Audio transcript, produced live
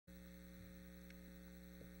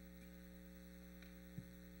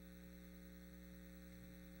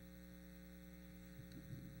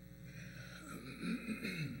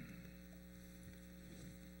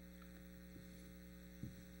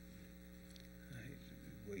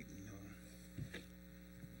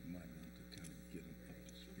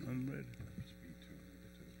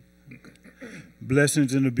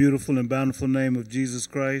Blessings in the beautiful and bountiful name of Jesus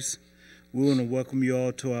Christ. We want to welcome you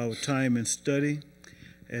all to our time and study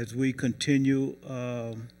as we continue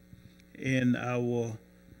in our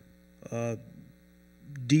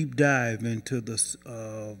deep dive into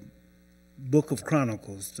the book of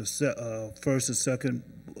Chronicles, the first and second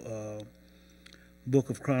book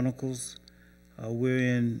of Chronicles. We're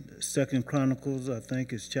in 2 Chronicles, I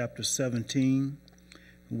think it's chapter 17,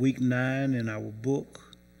 week 9 in our book.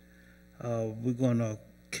 We're going to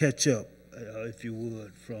catch up, if you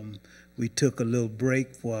would, we took a little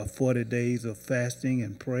break for our 40 days of fasting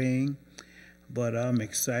and praying, but I'm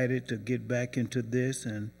excited to get back into this,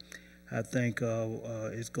 and I think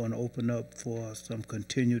it's going to open up for some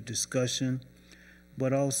continued discussion,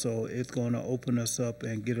 but also it's going to open us up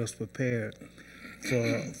and get us prepared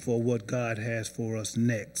for what God has for us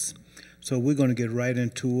next. So we're going to get right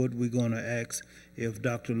into it. We're going to ask if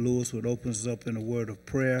Dr. Lewis would open us up in a word of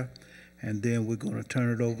prayer, and then we're going to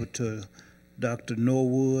turn it over to Dr.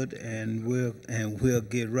 Norwood, and we'll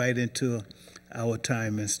get right into our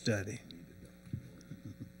time and study.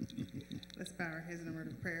 Let's bow our heads in a word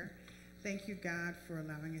of prayer. Thank you, God, for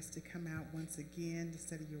allowing us to come out once again to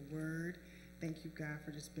study your word. Thank you, God,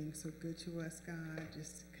 for just being so good to us, God.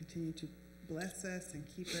 Just continue to bless us and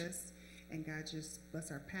keep us. And God, just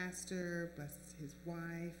bless our pastor, bless his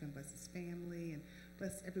wife, and bless his family, and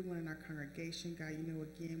bless everyone in our congregation. God, you know,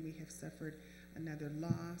 again, we have suffered another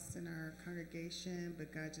loss in our congregation,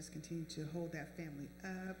 but God, just continue to hold that family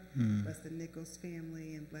up. Bless the Nichols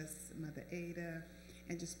family, and bless Mother Ada,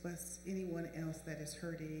 and just bless anyone else that is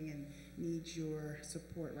hurting and needs your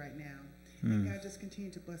support right now. And God, just continue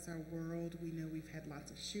to bless our world. We know we've had lots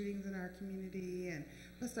of shootings in our community, and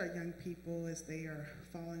bless our young people as they are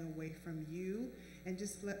falling away from you. And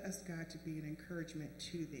just let us, God, to be an encouragement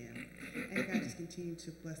to them. And God, just continue to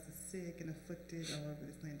bless the sick and afflicted all over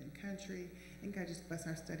this land and country. And God, just bless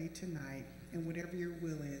our study tonight. And whatever your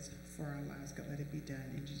will is for our lives, God, let it be done.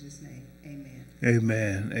 In Jesus' name, amen.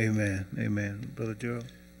 Amen, amen, amen. Brother Gerald?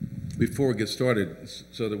 Before we get started,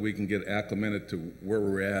 so that we can get acclimated to where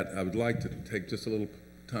we're at, I would like to take just a little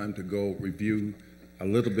time to go review a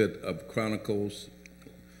little bit of Chronicles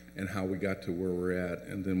and how we got to where we're at,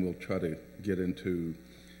 and then we'll try to get into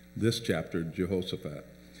this chapter, Jehoshaphat.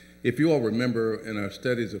 If you all remember in our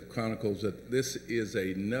studies of Chronicles that this is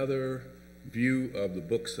another view of the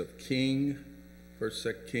books of King,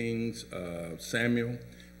 1st, 2nd Kings, Samuel.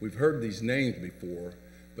 We've heard these names before,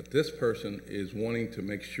 but this person is wanting to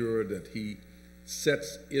make sure that he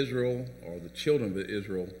sets Israel, or the children of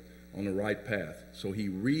Israel, on the right path. So he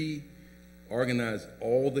reorganized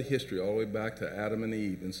all the history all the way back to Adam and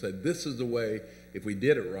Eve and said, this is the way, if we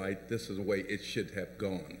did it right, this is the way it should have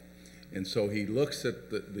gone. And so he looks at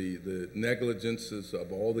the negligences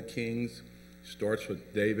of all the kings, starts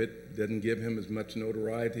with David, doesn't give him as much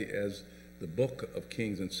notoriety as the book of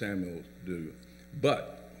Kings and Samuel do,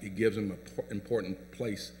 but he gives him an important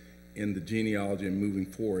place in the genealogy and moving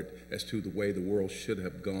forward as to the way the world should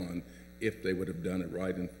have gone if they would have done it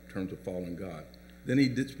right in terms of following God. Then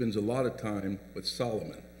he spends a lot of time with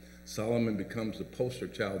Solomon. Solomon becomes the poster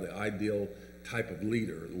child, the ideal type of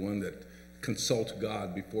leader, the one that consults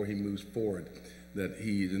God before he moves forward, that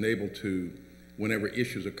he's enabled to, whenever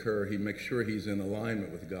issues occur, he makes sure he's in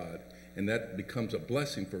alignment with God. And that becomes a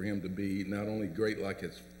blessing for him to be not only great like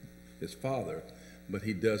his father, but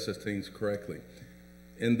he does his things correctly.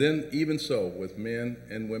 And then even so, with men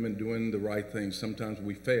and women doing the right things, sometimes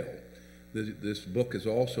we fail. This book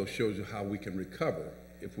also shows you how we can recover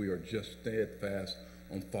if we are just steadfast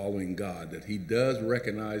on following God, that he does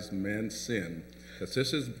recognize man's sin, because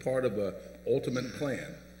this is part of an ultimate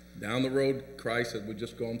plan. Down the road, Christ, as we've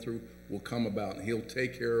just gone through, will come about, and he'll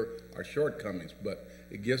take care of our shortcomings, but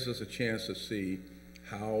it gives us a chance to see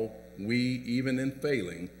how we, even in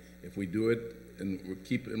failing, if we do it and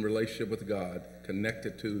keep in relationship with God,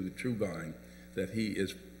 connected to the true vine, that he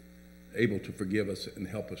is able to forgive us and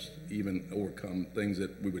help us even overcome things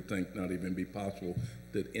that we would think not even be possible,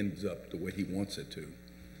 that ends up the way he wants it to.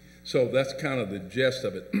 So that's kind of the gist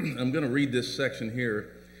of it. I'm going to read this section here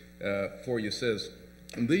for you. It says,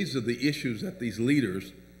 and these are the issues that these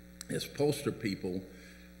leaders, as poster people,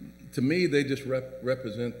 to me, they just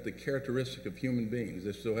represent the characteristic of human beings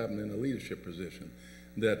that still happen in a leadership position,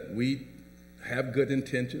 that we have good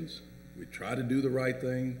intentions, we try to do the right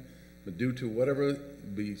thing, but due to whatever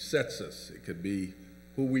besets us, it could be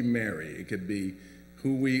who we marry, it could be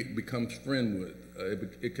who we become friends with,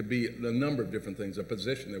 it could be a number of different things, a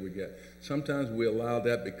position that we get. Sometimes we allow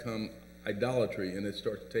that become idolatry, and it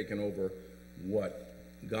starts taking over what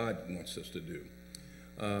God wants us to do.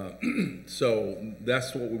 So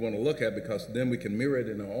that's what we want to look at, because then we can mirror it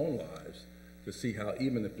in our own lives to see how,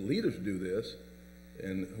 even if leaders do this,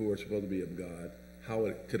 and who are supposed to be of God, how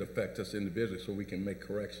it could affect us individually so we can make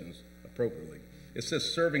corrections appropriately. It says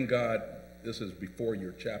serving God, this is before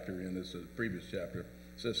your chapter in, this is the previous chapter. It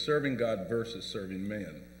says serving God versus serving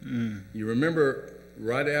man. You remember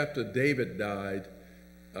right after David died,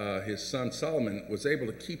 his son Solomon was able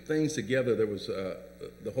to keep things together. There was the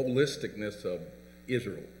holisticness of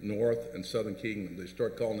Israel, north and southern kingdom. They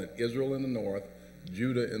start calling it Israel in the north,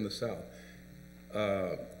 Judah in the south.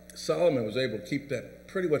 Solomon was able to keep that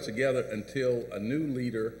pretty much together until a new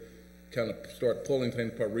leader kind of started pulling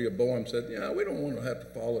things apart. Rehoboam said, yeah, we don't want to have to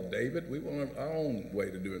follow David. We want our own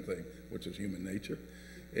way to do things, which is human nature.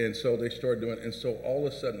 And so they started doing it. And so all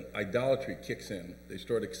of a sudden, idolatry kicks in. They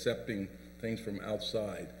start accepting things from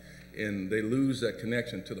outside. And they lose that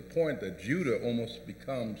connection to the point that Judah almost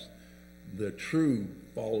becomes the true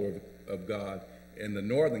follower of God. And the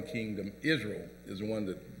northern kingdom, Israel, is the one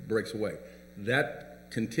that breaks away. That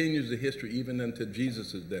continues the history even into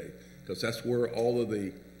Jesus' day, because that's where all of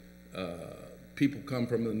the people come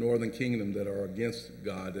from the northern kingdom that are against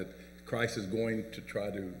God, that Christ is going to try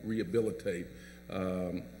to rehabilitate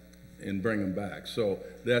and bring them back. So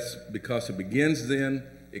that's because it begins then,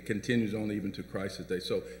 it continues on even to Christ's day.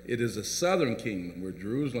 So it is the southern kingdom where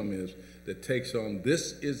Jerusalem is that takes on,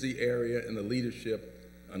 this is the area, and the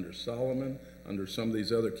leadership under Solomon, under some of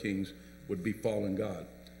these other kings, would be following God.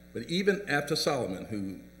 But even after Solomon,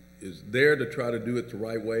 who is there to try to do it the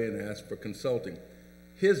right way and ask for consulting,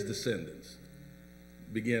 his descendants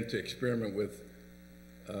began to experiment with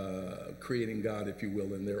creating God, if you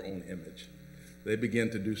will, in their own image. They began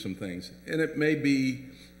to do some things. And it may be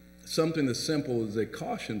something as simple as they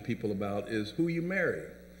caution people about is who you marry.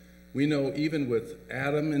 We know even with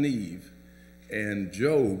Adam and Eve and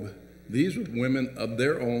Job, these were women of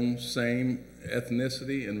their own same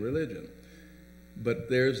ethnicity and religion. But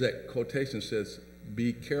there's that quotation that says,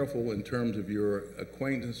 be careful in terms of your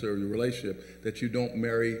acquaintance or your relationship that you don't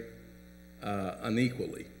marry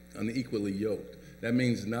unequally yoked. That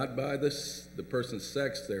means not by the person's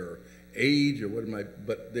sex, their age, or what it might,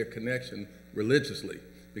 but their connection religiously.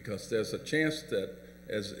 Because there's a chance that,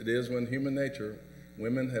 as it is in human nature,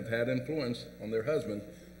 women have had influence on their husband,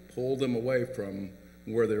 pull them away from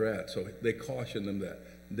where they're at. So they caution them that.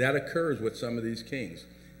 That occurs with some of these kings.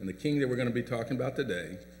 And the king that we're going to be talking about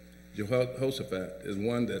today, Jehoshaphat, is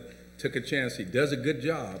one that took a chance. He does a good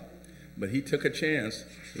job, but he took a chance.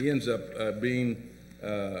 He ends up being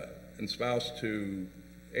espoused to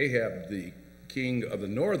Ahab, the king of the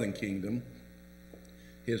northern kingdom,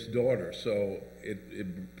 his daughter. So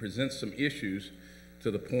it presents some issues to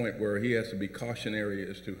the point where he has to be cautionary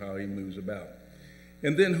as to how he moves about.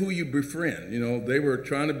 And then who you befriend. You know, they were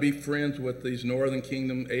trying to be friends with these northern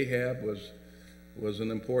kingdom. Ahab was an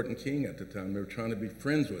important king at the time. They were trying to be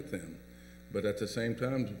friends with him. But at the same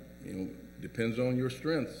time, you know, depends on your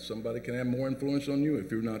strength. Somebody can have more influence on you if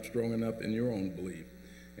you're not strong enough in your own belief.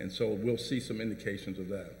 And so we'll see some indications of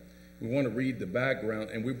that. We want to read the background,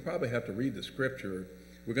 and we probably have to read the scripture.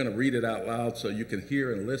 We're going to read it out loud so you can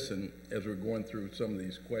hear and listen as we're going through some of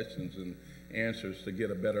these questions and answers to get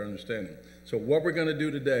a better understanding. So what we're going to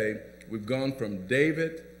do today, we've gone from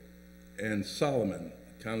David and Solomon,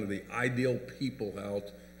 kind of the ideal people,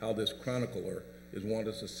 how this chronicler is wanting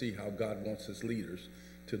us to see how God wants his leaders,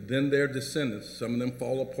 to then their descendants. Some of them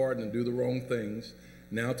fall apart and do the wrong things.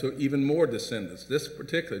 Now to even more descendants. This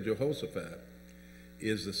particular Jehoshaphat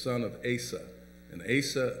is the son of Asa. And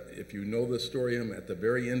Asa, if you know the story of him, at the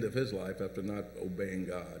very end of his life, after not obeying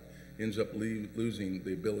God, ends up losing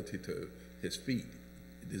the ability to his feet,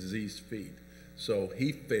 diseased feet. So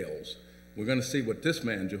he fails. We're going to see what this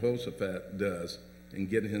man, Jehoshaphat, does in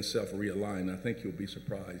getting himself realigned. I think you'll be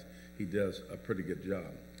surprised. He does a pretty good job.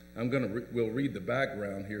 We'll read the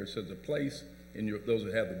background here. It says the place, in those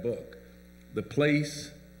that have the book, the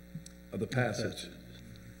place of the passage.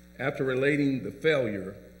 After relating the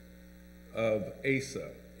failure of Asa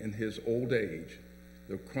in his old age,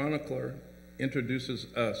 the chronicler introduces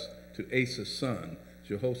us to Asa's son,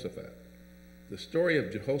 Jehoshaphat. The story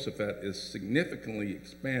of Jehoshaphat is significantly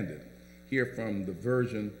expanded here from the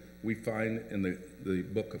version we find in the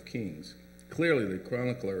book of Kings. Clearly, the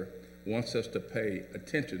chronicler wants us to pay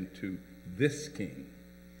attention to this king.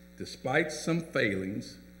 Despite some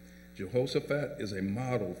failings, Jehoshaphat is a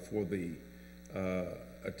model for the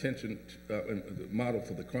model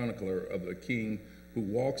for the chronicler of a king who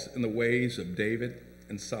walks in the ways of David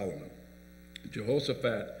and Solomon.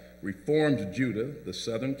 Jehoshaphat reforms Judah, the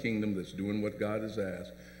southern kingdom that's doing what God has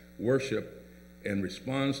asked, worship, and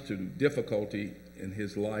responds to difficulty in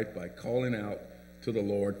his life by calling out to the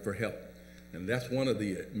Lord for help. And that's one of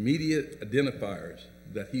the immediate identifiers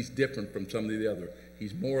that he's different from some of the other.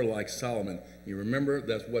 He's more like Solomon. You remember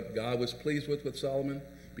that's what God was pleased with Solomon?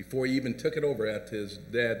 Before he even took it over after his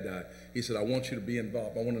dad died, he said, I want you to be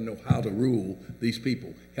involved. I want to know how to rule these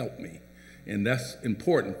people. Help me. And that's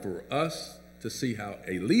important for us to see how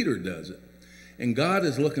a leader does it. And God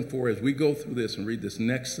is looking for, as we go through this and read this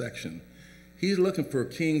next section, he's looking for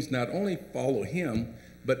kings not only follow him,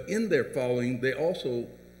 but in their following, they also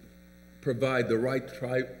provide the right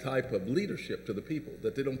type of leadership to the people,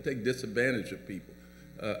 that they don't take advantage of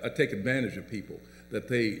people, that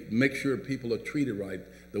they make sure people are treated right,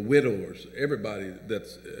 the widowers, everybody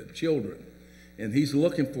that's children. And he's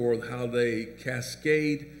looking for how they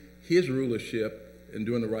cascade his rulership and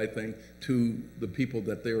doing the right thing to the people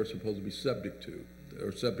that they are supposed to be subject to,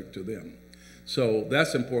 or subject to them. So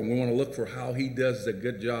that's important. We want to look for how he does a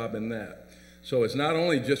good job in that. So it's not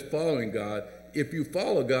only just following God. If you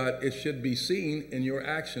follow God, it should be seen in your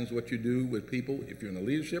actions, what you do with people, if you're in a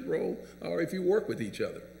leadership role, or if you work with each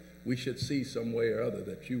other. We should see some way or other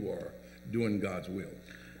that you are doing God's will.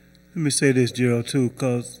 Let me say this, Gerald, too,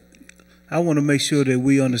 because I want to make sure that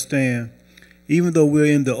we understand, even though we're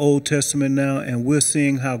in the Old Testament now and we're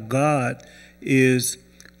seeing how God is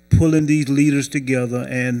pulling these leaders together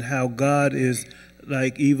and how God is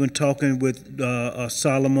like even talking with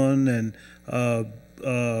Solomon and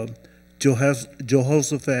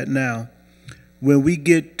Jehoshaphat now, when we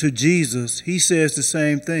get to Jesus, he says the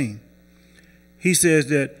same thing. He says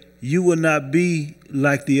that you will not be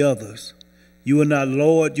like the others. You will not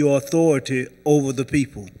lord your authority over the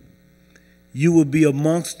people. You will be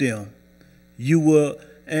amongst them. You will,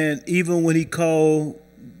 and even when he called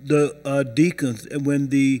the deacons and when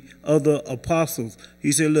the other apostles,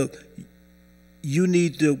 he said, look, you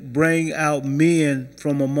need to bring out men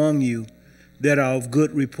from among you that are of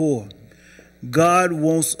good rapport. God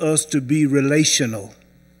wants us to be relational.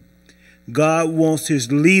 God wants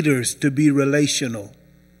his leaders to be relational.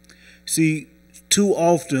 See, too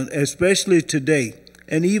often, especially today,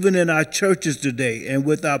 and even in our churches today and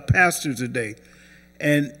with our pastors today,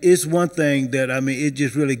 and it's one thing that, it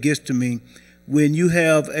just really gets to me, when you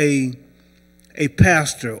have a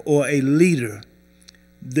pastor or a leader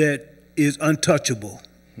that is untouchable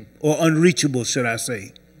or unreachable, should I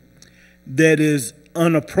say, that is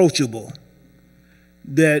unapproachable,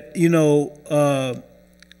 that,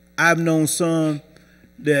 I've known some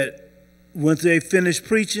that once they finish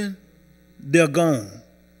preaching, they're gone.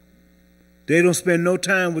 They don't spend no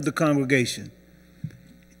time with the congregation.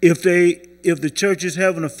 If the church is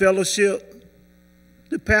having a fellowship,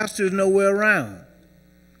 the pastor is nowhere around.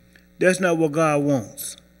 That's not what God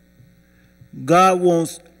wants. God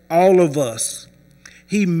wants all of us.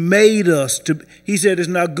 He made us to, he said it's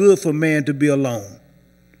not good for man to be alone.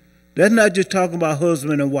 That's not just talking about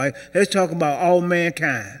husband and wife. That's talking about all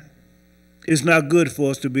mankind. It's not good for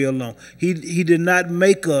us to be alone. He did not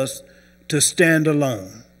make us to stand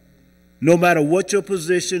alone. No matter what your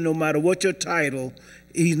position, no matter what your title,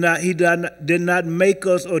 he did not make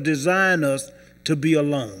us or design us to be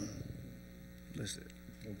alone. That's it.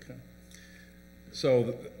 Okay.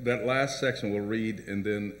 So that last section we'll read, and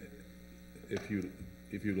then if you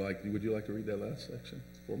like, would you like to read that last section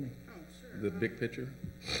for me? Oh, sure. The big picture?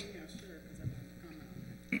 Yeah, sure, because I'm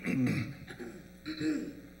going to comment on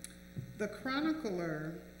it. The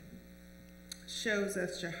chronicler shows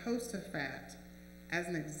us Jehoshaphat as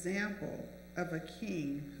an example of a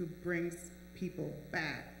king who brings people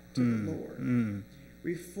back to the Lord,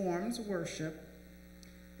 reforms worship,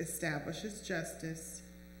 establishes justice,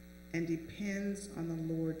 and depends on the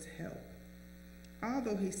Lord's help.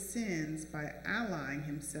 Although he sins by allying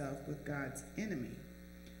himself with God's enemy,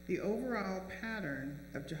 the overall pattern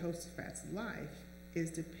of Jehoshaphat's life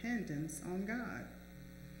is dependence on God,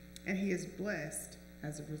 and he is blessed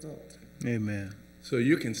as a result. Amen. So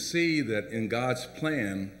you can see that in God's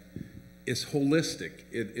plan, it's holistic.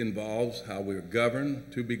 It involves how we're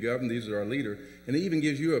governed, to be governed. These are our leaders. And it even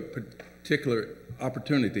gives you a particular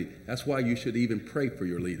opportunity. That's why you should even pray for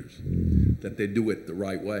your leaders, that they do it the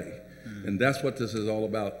right way. And that's what this is all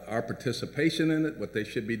about, our participation in it, what they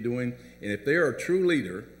should be doing. And if they are a true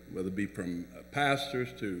leader, whether it be from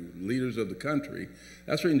pastors to leaders of the country,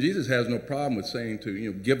 that's reason Jesus has no problem with saying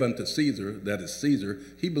to, give unto Caesar, that is Caesar.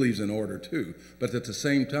 He believes in order too. But at the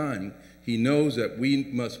same time, he knows that we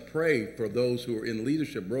must pray for those who are in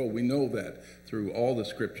leadership role. We know that through all the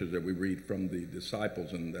scriptures that we read from the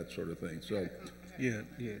disciples and that sort of thing. So, yeah,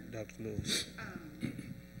 Dr. Lewis.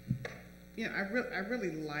 I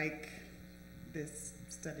really like this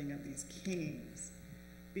studying of these kings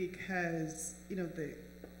because,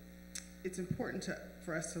 it's important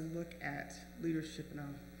for us to look at leadership in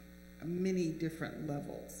many different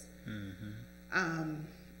levels.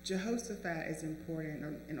 Jehoshaphat is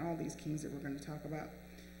important in all these kings that we're going to talk about,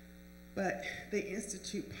 but they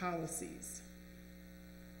institute policies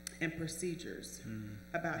and procedures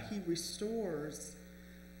about he restores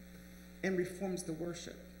and reforms the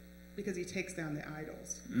worship because he takes down the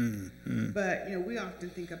idols. But we often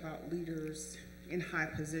think about leaders in high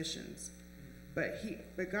positions, but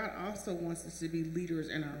God also wants us to be leaders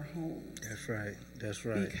in our homes. That's right. That's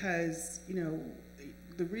right. Because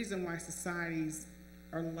the reason why societies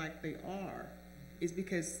are like they are is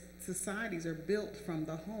because societies are built from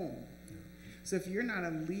the home. So if you're not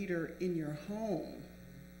a leader in your home,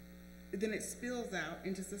 then it spills out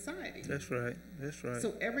into society. That's right. That's right.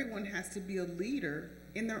 So everyone has to be a leader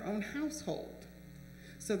in their own household.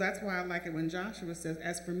 So that's why I like it when Joshua says,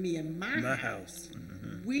 as for me and my house,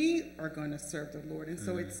 we are going to serve the Lord. And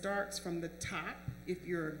so it starts from the top, if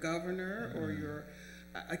you're a governor or you're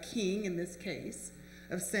a king in this case,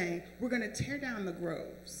 of saying, we're going to tear down the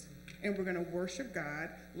groves and we're going to worship God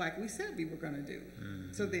like we said we were going to do.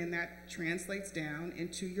 So then that translates down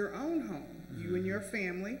into your own home. You and your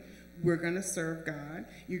family, we're going to serve God.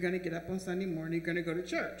 You're going to get up on Sunday morning. You're going to go to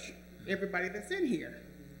church. Everybody that's in here,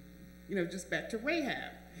 just back to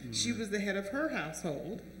Rahab. She was the head of her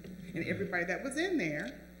household, and everybody that was in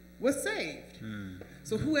there was saved.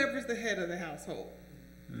 So whoever's the head of the household,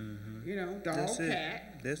 dog,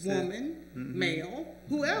 cat, woman, male,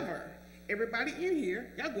 whoever, everybody in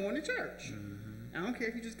here, y'all going to church. I don't care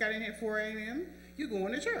if you just got in here at 4 a.m., you're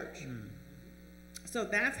going to church. So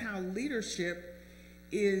that's how leadership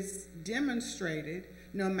is demonstrated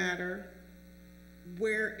no matter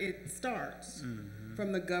where it starts,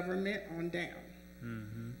 from the government on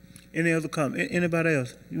down. Any other comment? Anybody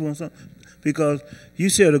else? You want something? Because you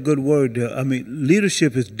said a good word there. I mean,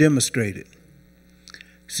 leadership is demonstrated.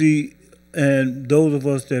 See, and those of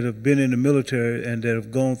us that have been in the military and that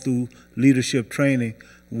have gone through leadership training,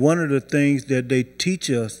 one of the things that they teach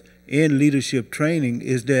us in leadership training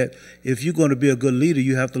is that if you're going to be a good leader,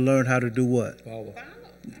 you have to learn how to do what? Follow.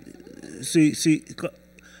 See,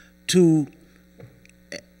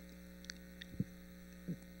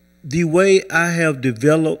 the way I have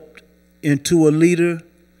developed into a leader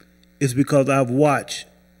is because I've watched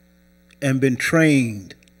and been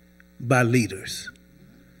trained by leaders.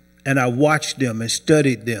 And I watched them and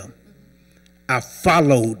studied them. I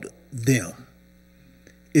followed them.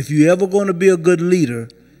 If you're ever going to be a good leader,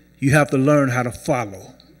 you have to learn how to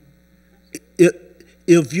follow.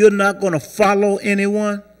 If you're not going to follow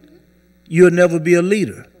anyone, you'll never be a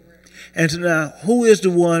leader. And so now, who is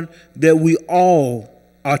the one that we all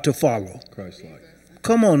are to follow? Christ-like.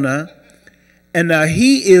 Come on now. And now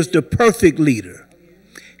he is the perfect leader.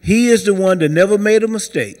 He is the one that never made a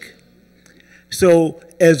mistake. So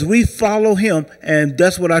as we follow him, and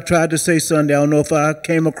that's what I tried to say Sunday, I don't know if I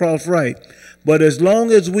came across right, but as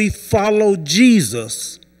long as we follow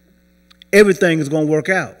Jesus, everything is going to work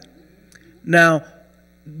out. Now,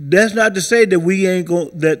 that's not to say that we ain't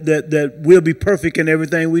going that we'll be perfect in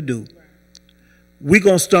everything we do. We're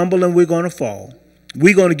going to stumble and we're going to fall.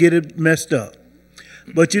 We're going to get it messed up.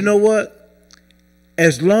 But you know what?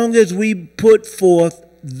 As long as we put forth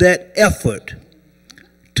that effort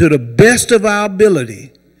to the best of our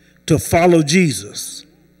ability to follow Jesus,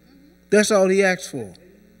 that's all he asked for.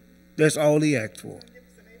 That's all he asked for.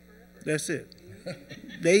 That's it.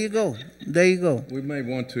 There you go. There you go. We may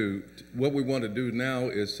want to, what we want to do now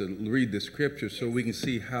is to read the scripture so we can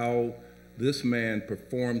see how this man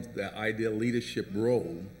performed the ideal leadership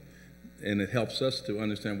role, and it helps us to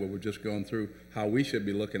understand what we're just going through, how we should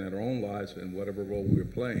be looking at our own lives and whatever role we're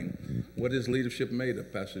playing. What is leadership made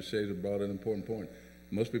of? Pastor Shazer brought an important point.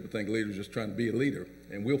 Most people think leaders are just trying to be a leader,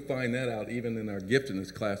 and we'll find that out even in our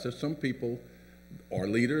giftedness class. There's some people are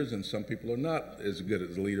leaders and some people are not as good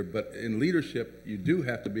as a leader, but in leadership, you do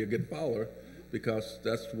have to be a good follower, because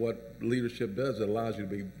that's what leadership does. It allows you to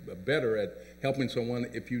be better at helping someone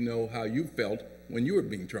if you know how you felt when you were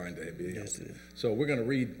being trying to be helped. So we're going to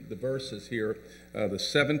read the verses here, the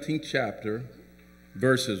 17th chapter,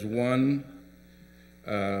 verses 1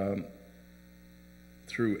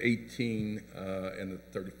 through 18 and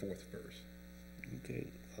the 34th verse. Okay.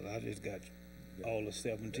 Well, I just got all the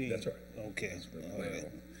 17. That's right. Okay. All right.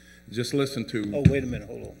 Just listen to... Oh, wait a minute.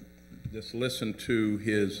 Hold on. Just listen to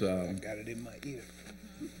his... I got it in my ear.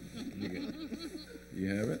 You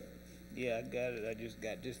have it? Yeah, I got it. I just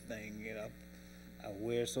got this thing. You know, I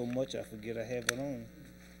wear so much I forget I have it on.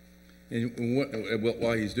 And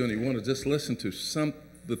while he's doing it, you want to just listen to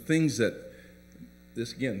the things that...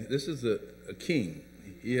 This is a king.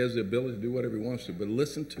 He has the ability to do whatever he wants to, but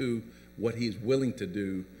listen to what he's willing to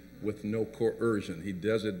do with no coercion. He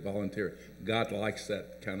does it voluntarily. God likes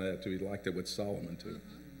that kind of attitude. He liked it with Solomon too.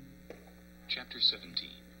 Chapter 17.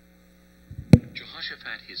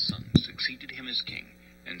 Jehoshaphat his son succeeded him as king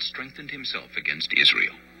and strengthened himself against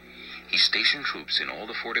Israel. He stationed troops in all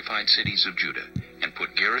the fortified cities of Judah and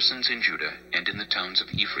put garrisons in Judah and in the towns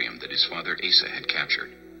of Ephraim that his father Asa had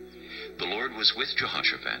captured. The Lord was with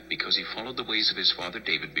Jehoshaphat because he followed the ways of his father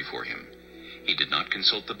David before him. He did not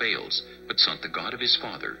consult the Baals, but sought the God of his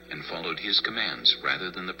father and followed his commands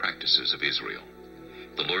rather than the practices of Israel.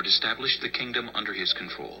 The Lord established the kingdom under his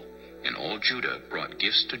control, and all Judah brought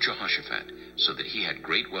gifts to Jehoshaphat so that he had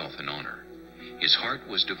great wealth and honor. His heart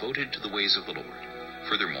was devoted to the ways of the Lord.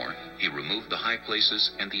 Furthermore, he removed the high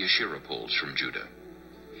places and the Asherah poles from Judah.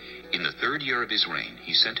 In the 3rd year of his reign,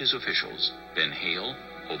 he sent his officials, Ben-Hail,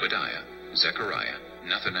 Obadiah, Zechariah,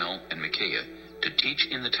 Nethanel, and Micaiah, to teach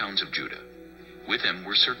in the towns of Judah. With them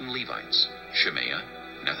were certain Levites, Shemaiah,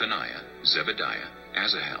 Nethaniah, Zebediah,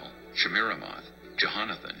 Asahel, Shemiramoth,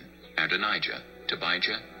 Jehonathan, Adonijah,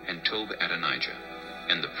 Tobijah, and Tob-Adonijah,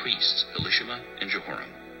 and the priests Elishama and Jehoram.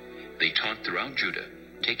 They taught throughout Judah,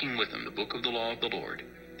 taking with them the book of the law of the Lord.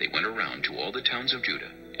 They went around to all the towns of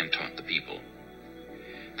Judah and taught the people.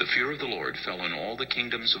 The fear of the Lord fell on all the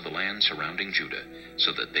kingdoms of the land surrounding Judah,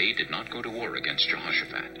 so that they did not go to war against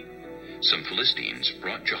Jehoshaphat. Some Philistines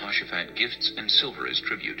brought Jehoshaphat gifts and silver as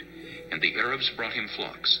tribute, and the Arabs brought him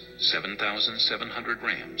flocks, 7,700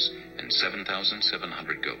 rams and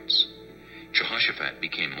 7,700 goats. Jehoshaphat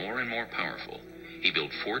became more and more powerful. He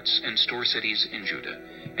built forts and store cities in Judah,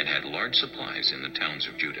 and had large supplies in the towns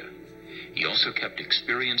of Judah. He also kept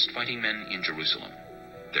experienced fighting men in Jerusalem.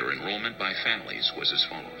 Their enrollment by families was as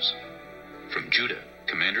follows. From Judah,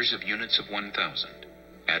 commanders of units of 1,000.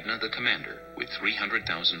 Adnah the commander with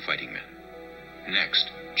 300,000 fighting men. Next,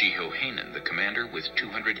 Jehohanan the commander with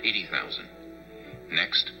 280,000.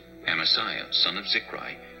 Next, Amasiah son of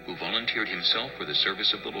Zichri, who volunteered himself for the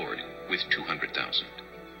service of the Lord with 200,000.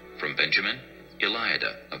 From Benjamin,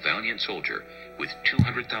 Eliada, a valiant soldier, with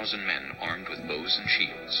 200,000 men armed with bows and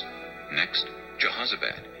shields. Next,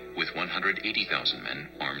 Jehozabad, with 180,000 men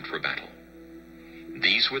armed for battle.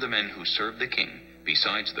 These were the men who served the king,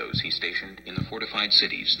 besides those he stationed in the fortified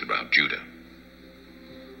cities throughout Judah.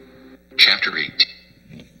 Chapter 8.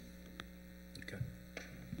 Okay.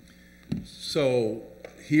 So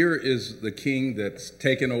here is the king that's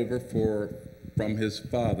taken over from his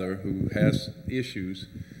father, who has issues,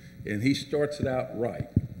 and he starts it out right.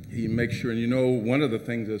 He makes sure, and you know, one of the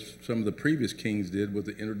things that some of the previous kings did was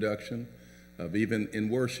the introduction of, even in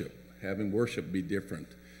worship, having worship be different,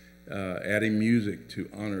 adding music to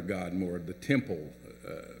honor God more, the temple,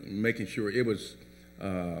 making sure it was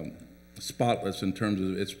spotless in terms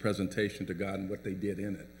of its presentation to God and what they did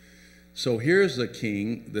in it. So here's a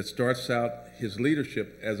king that starts out his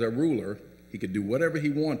leadership as a ruler. He could do whatever he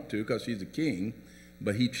wants to because he's a king,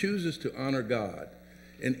 but he chooses to honor God.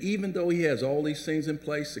 And even though he has all these things in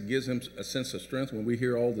place, it gives him a sense of strength. When we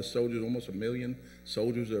hear all the soldiers, almost 1 million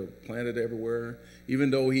soldiers are planted everywhere,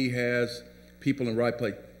 even though he has people in the right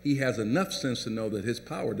place, he has enough sense to know that his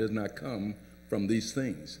power does not come from these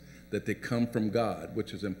things, that they come from God,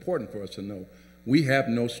 which is important for us to know. We have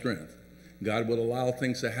no strength. God will allow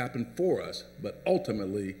things to happen for us, but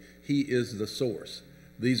ultimately, he is the source.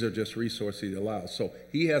 These are just resources he allows. So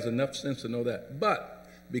he has enough sense to know that. But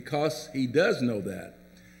because he does know that,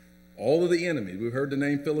 all of the enemies, we've heard the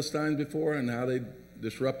name Philistines before and how they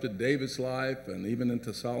disrupted David's life and even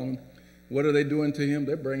into Solomon. What are they doing to him?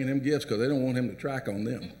 They're bringing him gifts because they don't want him to track on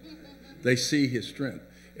them. They see his strength.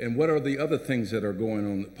 And what are the other things that are going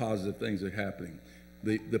on, the positive things that are happening?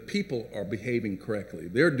 The people are behaving correctly.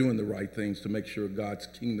 They're doing the right things to make sure God's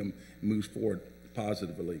kingdom moves forward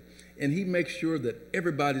positively. And he makes sure that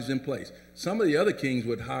everybody's in place. Some of the other kings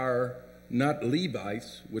would hire not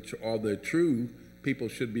Levites, which are the true people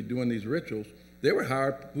should be doing these rituals. They would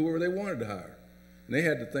hire whoever they wanted to hire. And they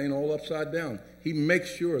had the thing all upside down. He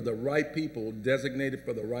makes sure the right people designated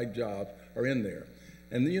for the right job are in there.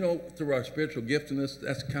 And, you know, through our spiritual giftedness,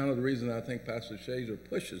 that's kind of the reason I think Pastor Shazer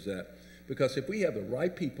pushes that. Because if we have the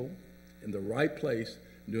right people in the right place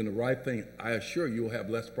doing the right thing, I assure you will have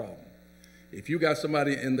less problem. If you got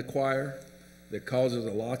somebody in the choir that causes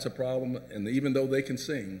lots of problem, and even though they can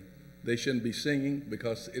sing, they shouldn't be singing,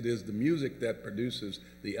 because it is the music that produces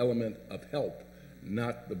the element of help,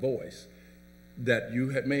 not the voice. That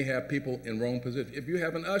you may have people in wrong position. If you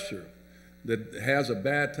have an usher that has a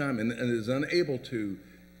bad time and is unable to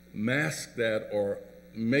mask that or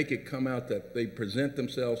make it come out that they present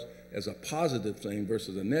themselves as a positive thing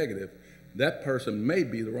versus a negative, that person may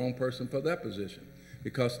be the wrong person for that position,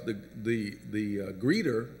 because the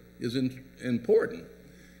greeter is important.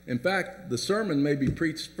 In fact, the sermon may be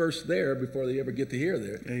preached first there before they ever get to hear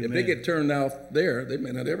there. Amen. If they get turned out there, they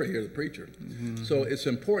may not ever hear the preacher. Mm-hmm. So it's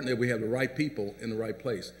important that we have the right people in the right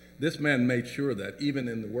place. This man made sure that even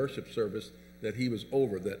in the worship service that he was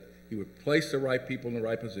over, that he would place the right people in the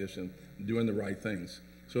right position, doing the right things.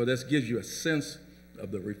 So this gives you a sense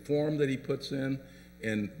of the reform that he puts in,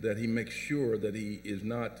 and that he makes sure that he is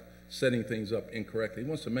not setting things up incorrectly. He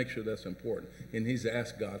wants to make sure that's important, and he's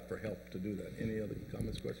asked God for help to do that. Any other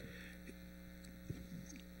comments, questions?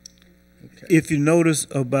 Okay. If you notice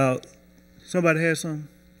about, somebody has something?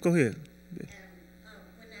 Go ahead. When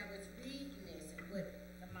I was reading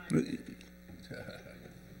this,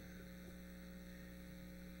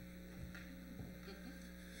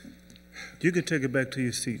 You can take it back to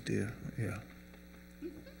your seat there. Yeah.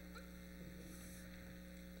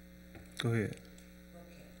 Go ahead.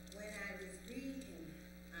 okay, when I was reading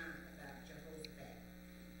about Jehoshaphat,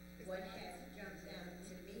 what has jumped out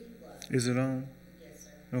to me was, Is it on? yes,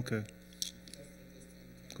 sir, Okay.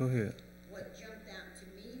 Go ahead. what jumped out to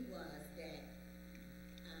me was that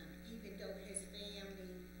even though his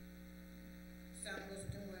family, some was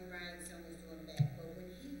doing right, some was doing bad, but when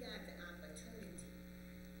he got the opportunity,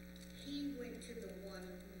 he went to the one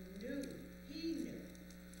who he knew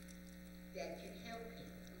that could help him.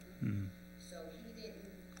 Mm. So he didn't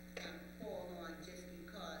fall on just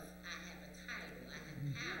because I have a title, I have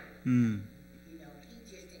power. Mm. You know, he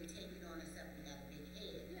just didn't take it on himself and got a big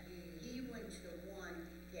head. He went to the one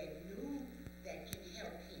that knew that can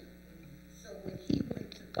help him. So when he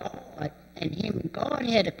went to God, and him and God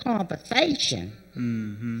had a conversation,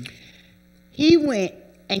 Mm-hmm. he went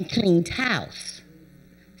and cleaned house.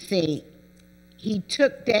 See, he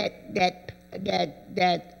took that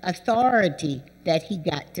authority that he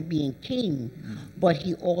got to being king, but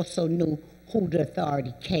he also knew who the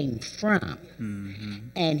authority came from. Mm-hmm.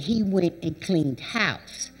 And he went and cleaned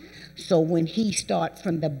house. So when he started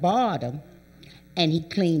from the bottom and he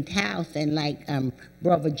cleaned house, and like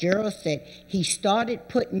Brother Gerald said, he started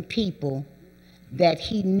putting people that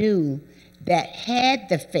he knew that had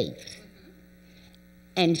the faith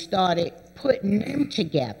and started putting them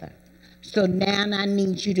together. So now I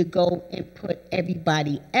need you to go and put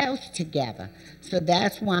everybody else together. So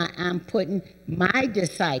that's why I'm putting my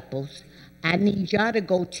disciples. I need y'all to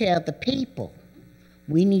go tell the people,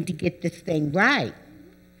 we need to get this thing right,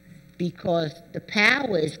 because the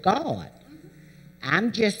power is God.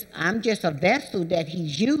 I'm just a vessel that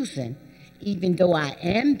he's using, even though I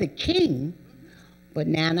am the king. But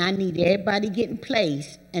now I need everybody get in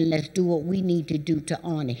place, and let's do what we need to do to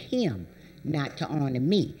honor him, not to honor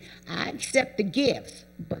me. I accept the gifts,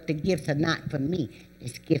 but the gifts are not for me.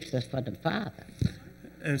 It's gifts are for the Father.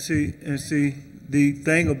 And see, the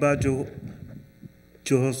thing about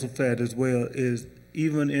Jehoshaphat as well is,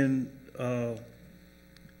 even in the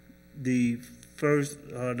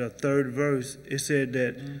third verse, it said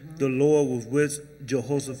that the Lord was with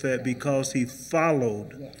Jehoshaphat because he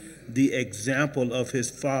followed the example of his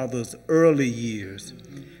father's early years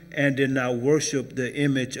and did not worship the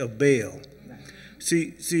image of Baal.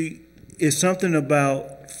 See, it's something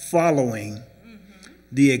about following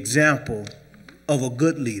the example of a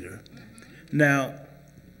good leader. Now,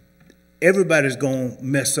 everybody's going to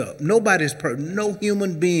mess up. Nobody's perfect. No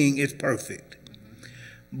human being is perfect.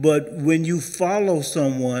 But when you follow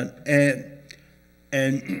someone,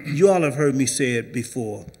 and you all have heard me say it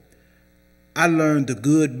before, I learned the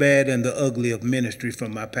good, bad, and the ugly of ministry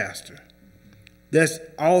from my pastor. That's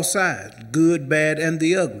all sides, good, bad, and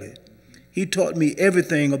the ugly. He taught me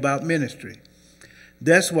everything about ministry.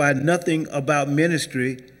 That's why nothing about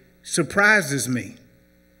ministry surprises me.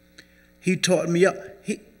 He taught me,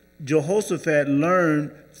 Jehoshaphat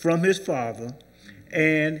learned from his father,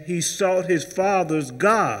 and he sought his father's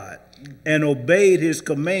God and obeyed his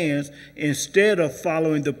commands instead of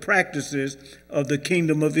following the practices of the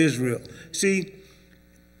kingdom of Israel. See,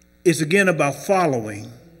 it's again about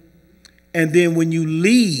following. And then when you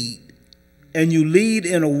lead, and you lead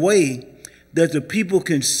in a way that the people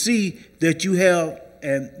can see that you have,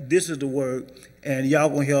 and this is the word, and y'all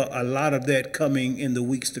gonna hear a lot of that coming in the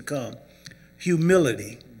weeks to come,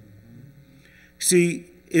 humility. See,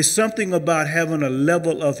 it's something about having a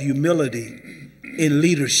level of humility in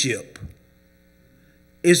leadership.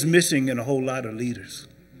 It's missing in a whole lot of leaders.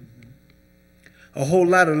 A whole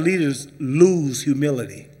lot of leaders lose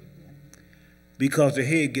humility because their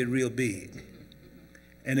head get real big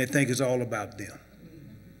and they think it's all about them.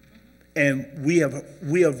 And we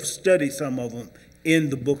have studied some of them in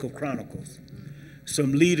the book of Chronicles.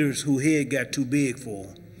 Some leaders whose head got too big for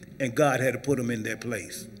them, and God had to put them in their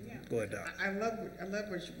place. Go ahead, Doc. I love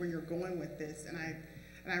where you're going with this, and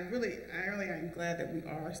And I really am glad that we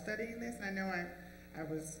are studying this. I know I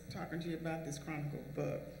was talking to you about this Chronicle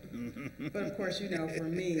book, but of course, you know, for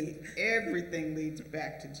me, everything leads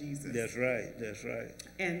back to Jesus. That's right. That's right.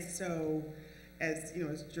 And so, as you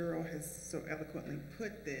know, as Gerald has so eloquently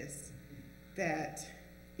put this, that,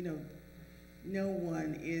 you know, no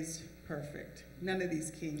one is perfect. None of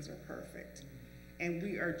these kings are perfect. And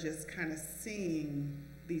we are just kind of seeing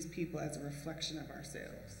these people as a reflection of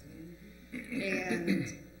ourselves.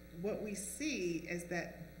 And what we see is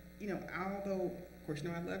that, you know, although, of course, you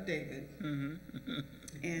know, I love David,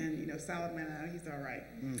 and, you know, Solomon, he's all right.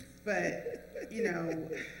 But, you know,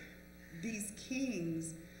 these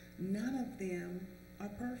kings, none of them are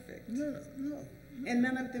perfect. No. And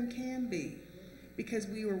none of them can be, because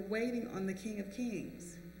we were waiting on the King of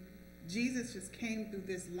Kings. Jesus just came through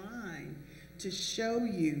this line to show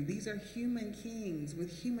you these are human kings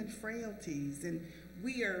with human frailties, and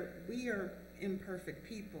we are imperfect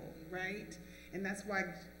people, right? And that's why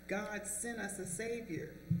God sent us a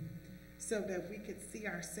Savior, so that we could see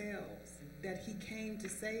ourselves, that he came to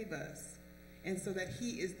save us, and so that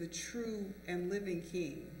he is the true and living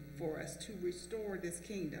King for us, to restore this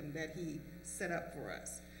kingdom that he set up for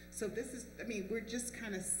us. So this is, I mean, we're just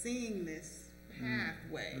kind of seeing this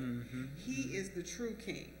pathway. He is the true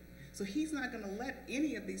King. So he's not going to let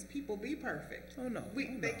any of these people be perfect. Oh no,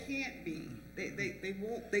 They can't be. They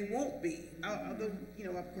won't be. Although, you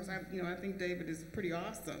know, of course, I think David is pretty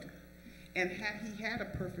awesome. And had he had a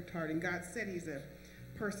perfect heart, and God said he's a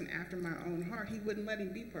person after my own heart, he wouldn't let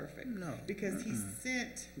him be perfect. No. Because he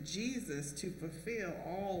sent Jesus to fulfill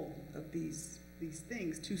all of these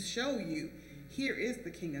things, to show you, here is the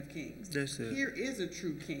King of Kings. That's it. Here is a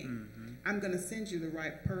true King. I'm going to send you the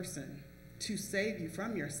right person to save you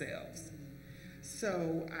from yourselves.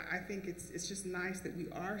 So I think it's just nice that we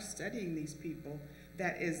are studying these people,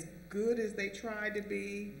 that as good as they tried to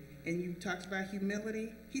be, and you talked about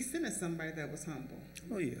humility, he sent us somebody that was humble.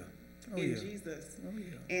 Oh yeah. In Jesus. Oh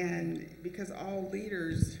yeah. And because all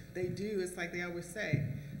leaders, they do, it's like they always say,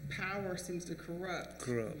 power seems to corrupt.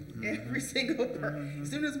 Every single person. As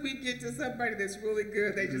soon as we get to somebody that's really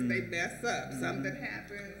good, they mess up. Something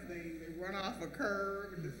happens, they run off a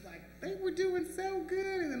curve, and it's like, they were doing so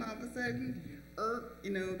good, and then all of a sudden, you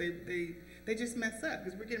know, they just mess up,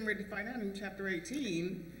 because we're getting ready to find out in chapter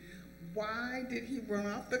 18, why did he run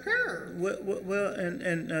off the curve? Well,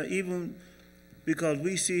 and even because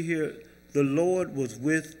we see here, the Lord was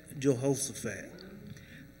with Jehoshaphat.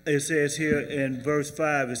 It says here in verse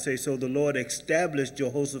 5, it says, so the Lord established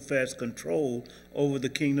Jehoshaphat's control over the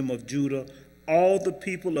kingdom of Judah. All the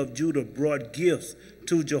people of Judah brought gifts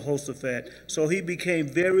to Jehoshaphat, so he became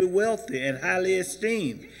very wealthy and highly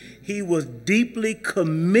esteemed. He was deeply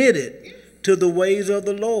committed to the ways of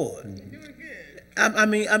the Lord. I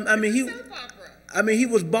mean, he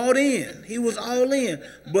was bought in. He was all in.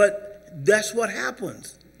 But that's what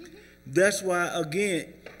happens. That's why,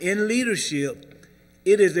 again, in leadership,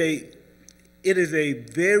 it is a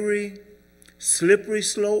very slippery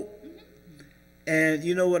slope. And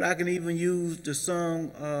you know what? I can even use the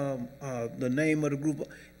song, the name of the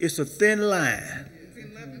group. It's a thin line.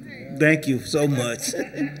 Thank you so much.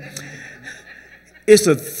 It's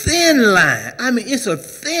a thin line. I mean, it's a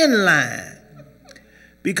thin line.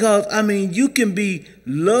 Because, I mean, you can be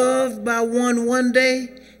loved by one day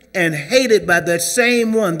and hated by that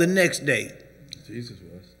same one the next day. Jesus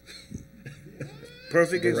was.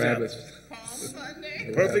 Perfect example.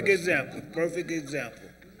 Perfect Rabbits. example. Perfect example.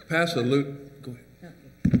 Pastor Luke, go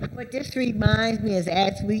ahead. What this reminds me is,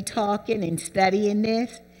 as we talking and studying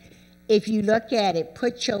this, if you look at it,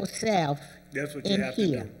 put yourself That's what you in have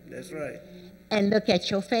here to do. That's right. and look at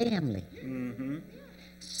your family.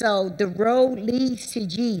 So the road leads to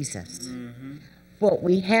Jesus, but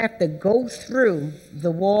we have to go through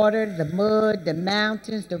the water, the mud, the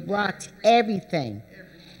mountains, the rocks, everything.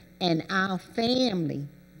 And our family,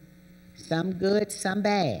 some good, some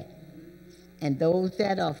bad. And those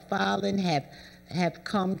that are fallen have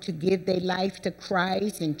come to give their life to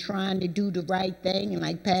Christ and trying to do the right thing. And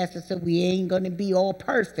like Pastor said, we ain't going to be all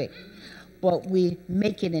perfect, but we're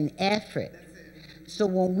making an effort. So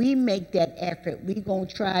when we make that effort, we're going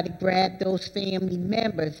to try to grab those family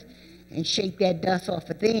members and shake that dust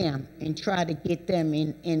off of them and try to get them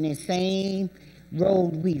in the same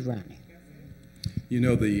road we running. You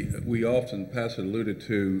know, we often, Pastor alluded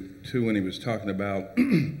to when he was talking about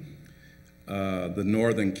the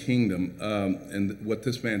northern kingdom and what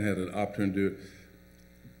this man had an opportunity to do.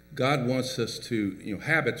 God wants us to, you know,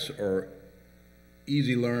 habits are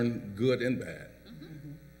easy learned, good and bad.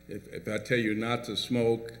 If I tell you not to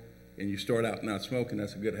smoke and you start out not smoking,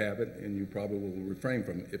 that's a good habit, and you probably will refrain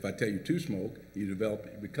from it. If I tell you to smoke,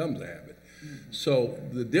 it becomes a habit. So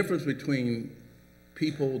the difference between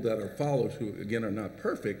people that are followers who, again, are not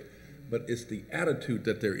perfect, but it's the attitude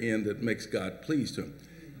that they're in that makes God pleased to them.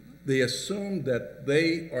 They assume that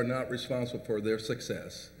they are not responsible for their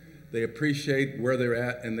success. They appreciate where they're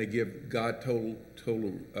at, and they give God total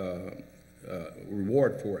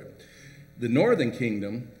reward for it. The Northern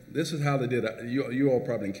Kingdom, this is how they did it. You all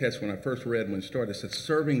probably didn't catch when I first read when it started. It said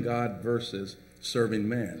serving God versus serving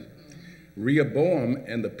man. Rehoboam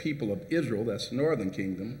and the people of Israel, that's the Northern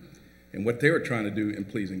Kingdom, and what they were trying to do in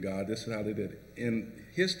pleasing God, this is how they did it. In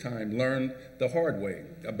his time, learned the hard way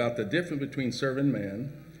about the difference between serving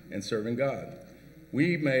man and serving God.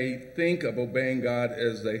 We may think of obeying God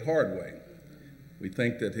as the hard way. We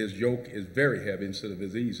think that his yoke is very heavy instead of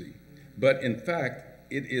as easy. But in fact,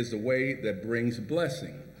 it is the way that brings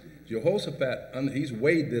blessing. Jehoshaphat, he's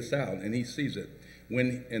weighed this out and he sees it.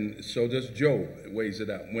 And so does Job, weighs it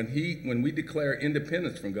out. When we declare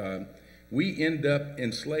independence from God, we end up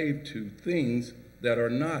enslaved to things that are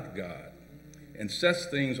not God. And such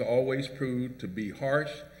things always prove to be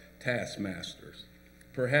harsh taskmasters.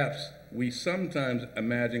 Perhaps we sometimes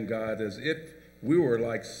imagine God as if we were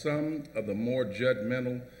like some of the more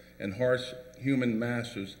judgmental and harsh human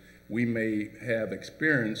masters we may have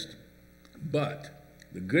experienced. But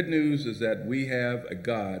the good news is that we have a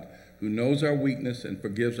God who knows our weakness and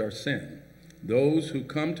forgives our sin. Those who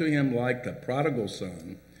come to him like the prodigal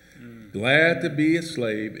son, glad to be a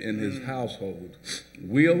slave in his household,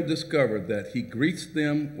 will discover that he greets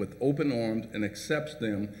them with open arms and accepts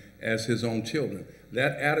them as his own children.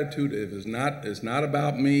 That attitude is not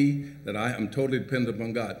about me, that I am totally dependent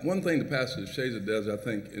upon God. One thing the Pastor Shazer does, I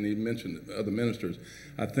think, and he mentioned other ministers,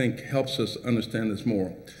 I think helps us understand this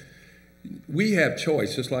more. We have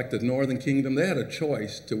choice, just like the Northern Kingdom. They had a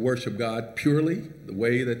choice to worship God purely, the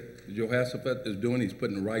way that Jehoshaphat is doing. He's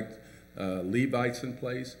putting the right Levites in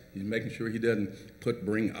place. He's making sure he doesn't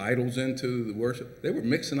bring idols into the worship. They were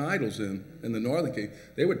mixing idols in the Northern Kingdom.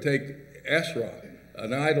 They would take Asherah,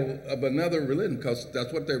 an idol of another religion, because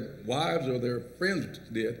that's what their wives or their friends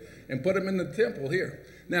did, and put them in the temple here.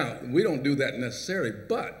 Now, we don't do that necessarily,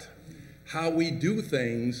 but how we do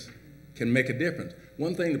things can make a difference.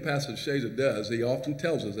 One thing the Pastor Shazer does, he often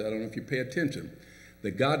tells us, I don't know if you pay attention,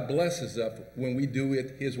 that God blesses us when we do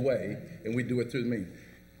it his way, and we do it through the means.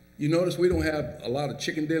 You notice we don't have a lot of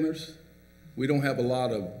chicken dinners. We don't have a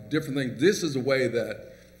lot of different things. This is a way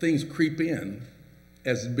that things creep in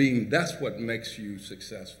as being, that's what makes you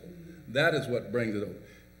successful. That is what brings it over.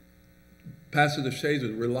 Pastor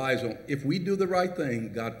Shazer relies on, if we do the right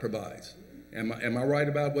thing, God provides. Am I right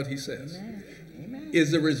about what he says? Amen. Amen. Is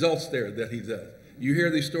the results there that he does? You hear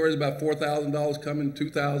these stories about $4,000 coming,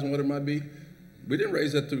 $2,000, whatever it might be. We didn't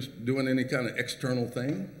raise that through doing any kind of external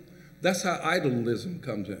thing. That's how idolism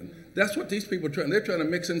comes in. That's what these people are trying. They're trying to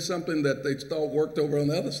mix in something that they thought worked over on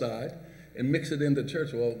the other side and mix it into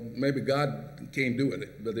church. Well, maybe God can't do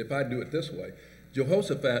it, but if I do it this way.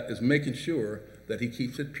 Jehoshaphat is making sure that he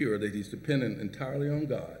keeps it pure, that he's dependent entirely on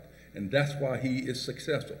God. And that's why he is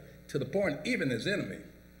successful. To the point, even his enemy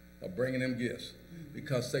are bringing him gifts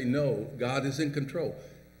because they know God is in control.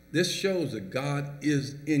 This shows that God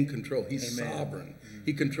is in control. He's sovereign.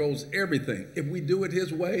 He controls everything. If we do it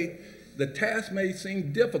his way, the task may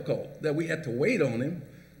seem difficult, that we have to wait on him,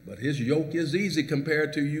 but his yoke is easy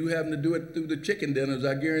compared to you having to do it through the chicken dinners,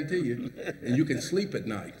 I guarantee you, and you can sleep at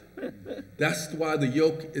night. That's why the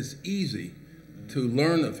yoke is easy to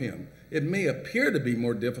learn of him. It may appear to be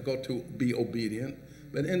more difficult to be obedient,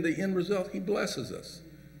 but in the end result, he blesses us,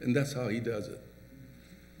 and that's how he does it.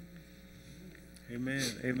 Amen,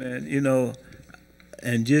 amen. You know,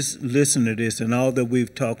 and just listen to this and all that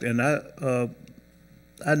we've talked, and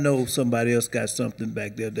I know somebody else got something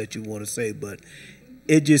back there that you want to say, but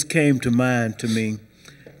it just came to mind to me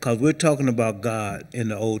because we're talking about God in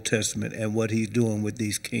the Old Testament and what he's doing with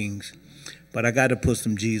these kings. But I got to put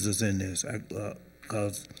some Jesus in this,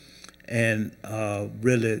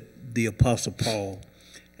 really the Apostle Paul,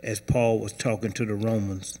 as Paul was talking to the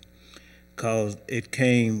Romans, because it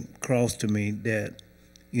came across to me that,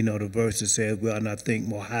 you know, the verse that says, we are not think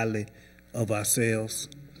more highly of ourselves.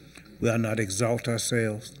 We are not exalt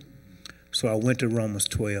ourselves. So I went to Romans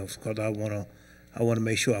 12 because I want to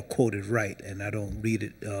make sure I quote it right and I don't read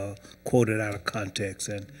it, quote it out of context.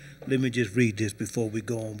 And let me just read this before we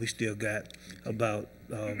go on. We still got about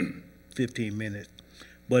 15 minutes.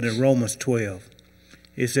 But in Romans 12,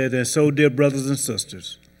 it says, and so, dear brothers and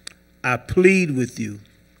sisters, I plead with you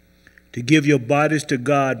to give your bodies to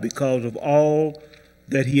God because of all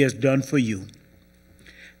that he has done for you.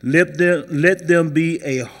 Let them be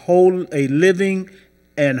a living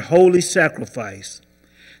and holy sacrifice,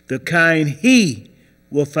 the kind he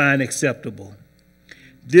will find acceptable.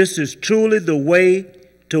 This is truly the way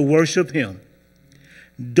to worship him.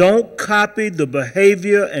 Don't copy the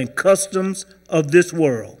behavior and customs of this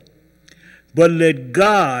world, but let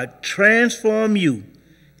God transform you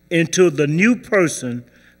into the new person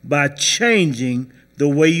by changing the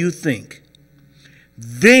way you think.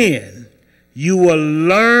 Then you will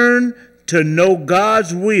learn to know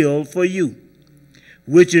God's will for you,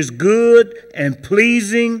 which is good and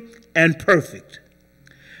pleasing and perfect.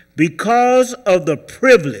 Because of the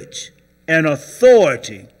privilege and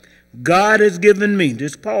authority God has given me,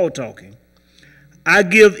 this is Paul talking, I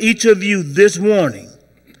give each of you this warning.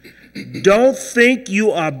 Don't think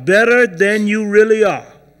you are better than you really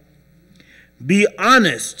are. Be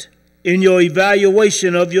honest in your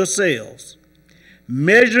evaluation of yourselves,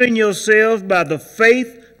 measuring yourselves by the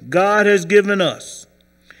faith God has given us.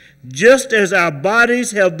 Just as our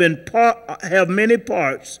bodies have many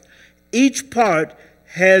parts, each part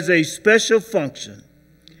has a special function.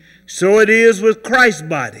 So it is with Christ's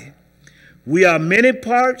body. We are many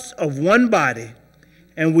parts of one body,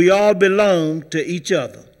 and we all belong to each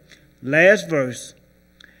other. Last verse.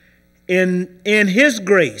 In His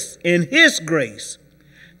grace,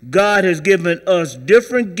 God has given us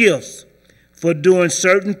different gifts for doing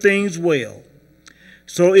certain things well.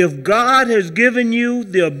 So if God has given you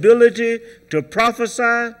the ability to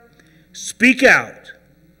prophesy, speak out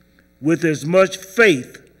with as much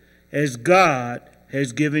faith as God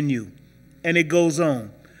has given you. And it goes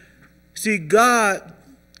on. See, God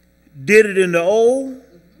did it in the old,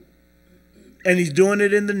 and he's doing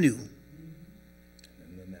it in the new.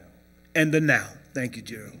 And the now. Thank you,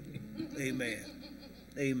 Gerald. Amen.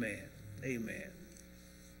 Amen. Amen.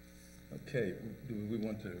 Okay, do we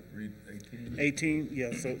want to read 18? 18,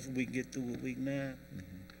 yeah, so we can get through week 9.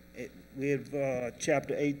 We have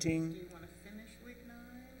chapter 18. Do you want to finish week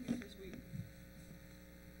 9? Because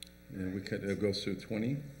Yeah, we could go through 20.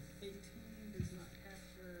 18 does not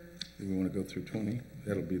capture. Do we want to go through 20?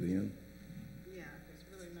 That'll be the end. Yeah, it's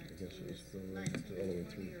really 19. I guess let's go 19 all the way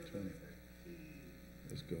through or 20.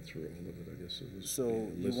 was it? Let's go through all of it, I guess. So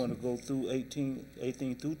you want to go through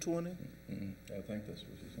 18 through 20? I think that's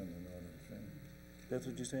what you're saying. That's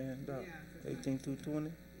what you're saying, Doc? Yeah, 18 through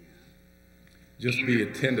 20? Just be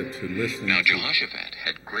attentive to listening. Now Jehoshaphat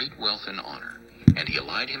had great wealth and honor, and he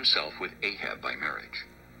allied himself with Ahab by marriage.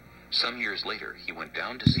 Some years later, he went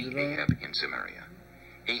down to see Ahab in Samaria.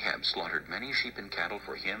 Ahab slaughtered many sheep and cattle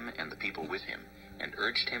for him and the people with him, and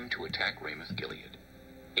urged him to attack Ramoth-Gilead.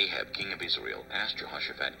 Ahab, king of Israel, asked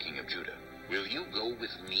Jehoshaphat, king of Judah, "Will you go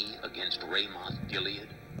with me against Ramoth-Gilead?"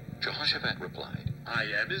 Jehoshaphat replied, "I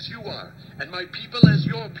am as you are, and my people as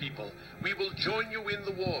your people. We will join you in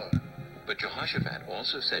the war." But Jehoshaphat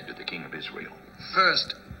also said to the king of Israel,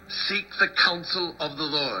 "First, seek the counsel of the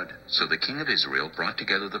Lord." So the king of Israel brought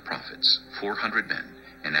together the prophets, 400 men,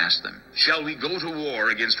 and asked them, "Shall we go to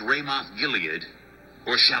war against Ramoth-Gilead,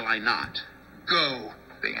 or shall I not?" "Go,"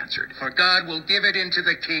 they answered. "for God will give it into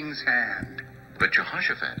the king's hand." But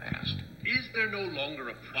Jehoshaphat asked, "Is there no longer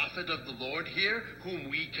a prophet of the Lord here whom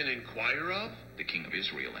we can inquire of?" The king of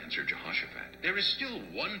Israel answered Jehoshaphat, "There is still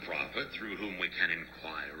one prophet through whom we can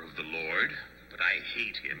inquire of the Lord, but I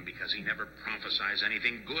hate him because he never prophesies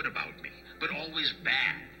anything good about me, but always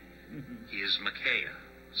bad. He is Micaiah,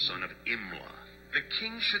 son of Imlah." "The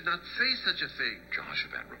king should not say such a thing,"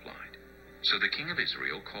 Jehoshaphat replied. So the king of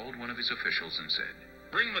Israel called one of his officials and said,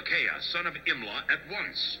 "Bring Micaiah, son of Imlah, at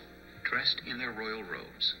once." Dressed in their royal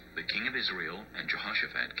robes, the king of Israel and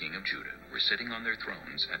Jehoshaphat, king of Judah, were sitting on their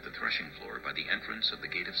thrones at the threshing floor by the entrance of the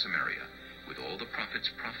gate of Samaria, with all the prophets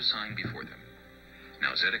prophesying before them.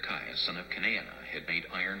 Now Zedekiah, son of Kenaanah, had made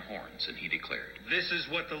iron horns, and he declared, "This is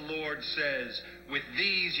what the Lord says. With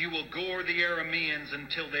these you will gore the Arameans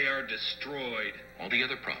until they are destroyed." All the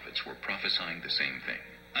other prophets were prophesying the same thing.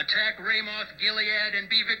 "Attack Ramoth-Gilead and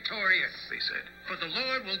be victorious, They said, for the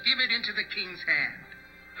Lord will give it into the king's hand."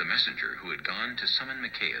 The messenger who had gone to summon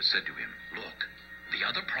Micaiah said to him, "Look, the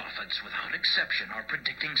other prophets, without exception, are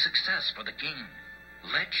predicting success for the king.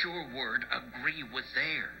 Let your word agree with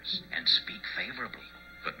theirs and speak favorably."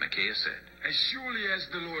 But Micaiah said, "As surely as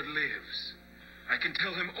the Lord lives, I can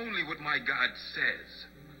tell him only what my God says."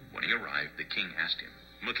 When he arrived, the king asked him,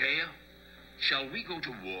 "Micaiah, shall we go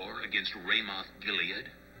to war against Ramoth-Gilead,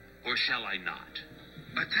 or shall I not?"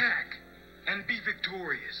 "Attack and be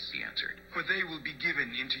victorious," he answered. "for they will be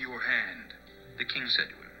given into your hand." The king said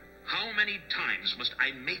to him, "How many times must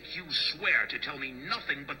I make you swear to tell me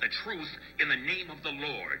nothing but the truth in the name of the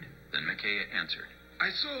Lord?" Then Micaiah answered,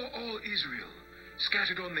 "I saw all Israel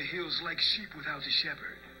scattered on the hills like sheep without a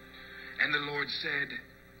shepherd. And the Lord said,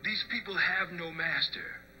 These people have no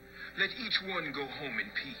master. Let each one go home in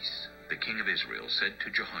peace. The king of Israel said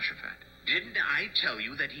to Jehoshaphat, Didn't I tell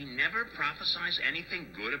you that he never prophesies anything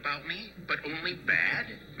good about me, but only bad?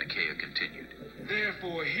 Micaiah continued,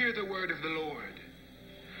 Therefore hear the word of the Lord.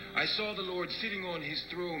 I saw the Lord sitting on his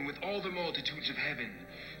throne with all the multitudes of heaven,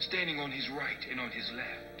 standing on his right and on his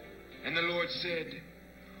left. And the Lord said,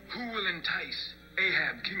 Who will entice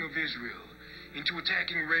Ahab, king of Israel, into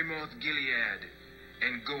attacking Ramoth Gilead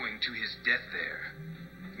and going to his death there?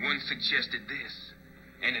 One suggested this,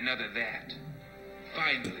 and another that.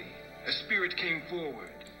 Finally, a spirit came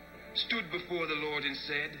forward, stood before the Lord and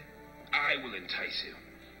said, I will entice him.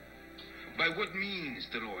 By what means,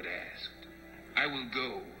 the Lord asked. I will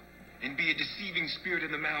go and be a deceiving spirit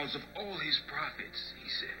in the mouths of all his prophets, he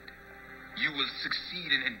said. You will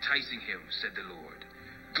succeed in enticing him, said the Lord.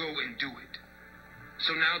 Go and do it.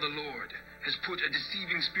 So now the Lord has put a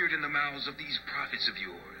deceiving spirit in the mouths of these prophets of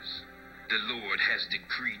yours. The Lord has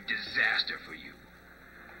decreed disaster for you.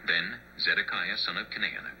 Then Zedekiah son of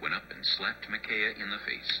Kenana went up and slapped Micaiah in the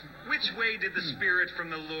face. Which way did the Spirit from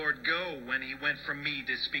the Lord go when he went from me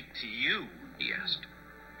to speak to you? He asked.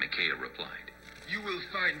 Micaiah replied, You will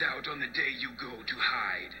find out on the day you go to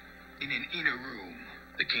hide in an inner room.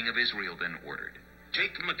 The king of Israel then ordered,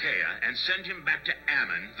 Take Micaiah and send him back to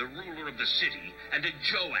Ammon, the ruler of the city, and to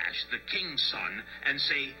Joash, the king's son, and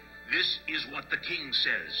say, This is what the king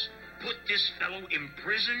says. Put this fellow in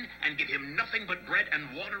prison and give him nothing but bread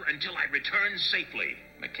and water until I return safely.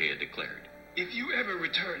 Micaiah declared. If you ever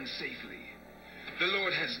return safely, the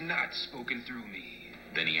Lord has not spoken through me.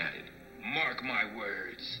 Then he added, Mark my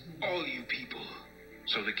words, all you people.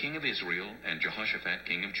 So the king of Israel and Jehoshaphat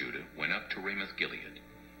king of Judah went up to Ramoth Gilead.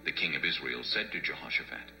 The king of Israel said to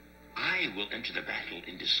Jehoshaphat, I will enter the battle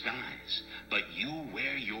in disguise, but you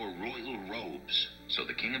wear your royal robes. So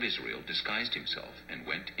the king of Israel disguised himself and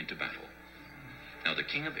went into battle. Now the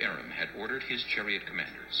king of Aram had ordered his chariot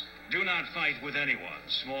commanders. Do not fight with anyone,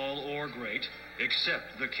 small or great,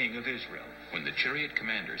 except the king of Israel. When the chariot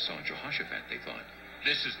commanders saw Jehoshaphat, they thought,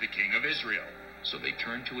 This is the king of Israel. So they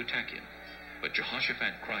turned to attack him. But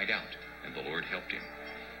Jehoshaphat cried out, and the Lord helped him.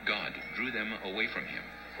 God drew them away from him,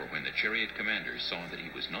 for when the chariot commanders saw that he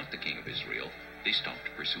was not the king of Israel, they stopped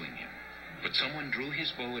pursuing him. But someone drew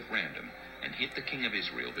his bow at random and hit the king of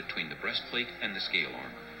Israel between the breastplate and the scale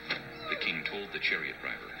armor. The king told the chariot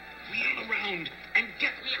driver, Wheel around and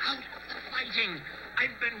get me out of the fighting.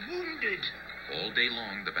 I've been wounded. All day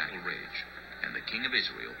long the battle raged, and the king of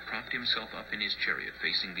Israel propped himself up in his chariot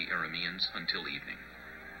facing the Arameans until evening.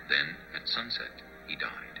 Then, at sunset, he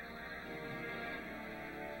died.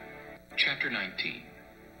 Chapter 19.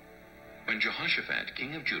 When Jehoshaphat,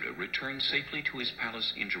 king of Judah, returned safely to his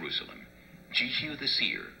palace in Jerusalem, Jehu the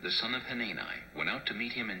seer, the son of Hanani, went out to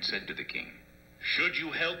meet him and said to the king, Should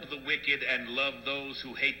you help the wicked and love those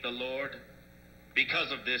who hate the Lord?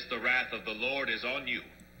 Because of this, the wrath of the Lord is on you.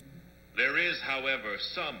 There is, however,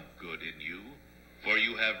 some good in you, for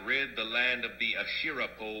you have rid the land of the Asherah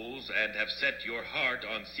poles and have set your heart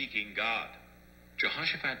on seeking God.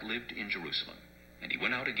 Jehoshaphat lived in Jerusalem, and he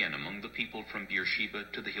went out again among the people from Beersheba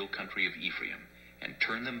to the hill country of Ephraim, and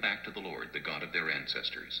turned them back to the Lord, the God of their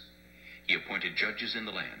ancestors. He appointed judges in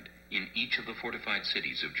the land, in each of the fortified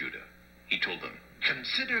cities of Judah. He told them,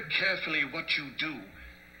 Consider carefully what you do,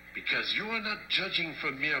 because you are not judging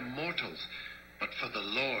for mere mortals, but for the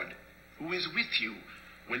Lord, who is with you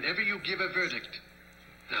whenever you give a verdict.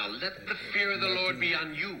 Now let the fear of the Lord be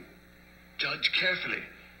on you. Judge carefully,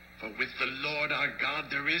 for with the Lord our God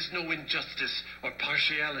there is no injustice or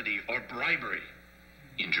partiality or bribery.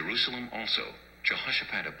 In Jerusalem also,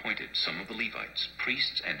 Jehoshaphat appointed some of the Levites,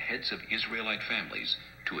 priests and heads of Israelite families,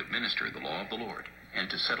 to administer the law of the Lord and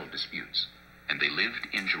to settle disputes. And they lived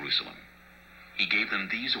in Jerusalem. He gave them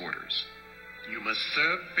these orders. You must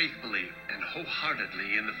serve faithfully and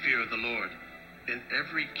wholeheartedly in the fear of the Lord. In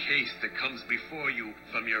every case that comes before you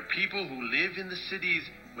from your people who live in the cities,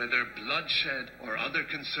 whether bloodshed or other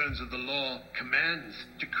concerns of the law, commands,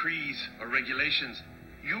 decrees, or regulations,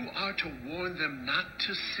 you are to warn them not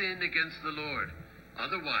to sin against the Lord.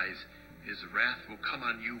 Otherwise, his wrath will come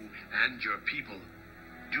on you and your people.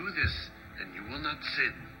 Do this, and you will not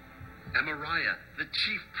sin. Amariah, the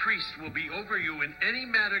chief priest, will be over you in any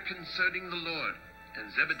matter concerning the Lord.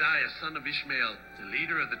 And Zebediah, son of Ishmael, the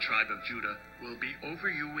leader of the tribe of Judah, will be over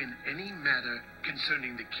you in any matter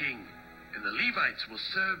concerning the king. And the Levites will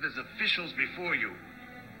serve as officials before you.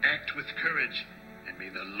 Act with courage, and may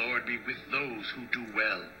the Lord be with those who do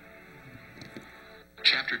well.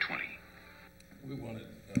 Chapter 20. We wanted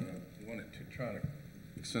to try to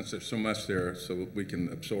since there's so much there, so we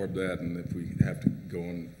can absorb that, and if we have to go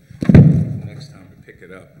on next time to pick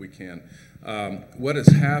it up, we can. What has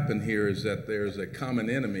happened here is that there's a common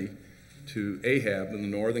enemy to Ahab in the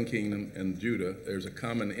northern kingdom and Judah. There's a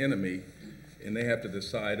common enemy, and they have to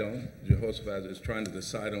decide on, Jehoshaphat is trying to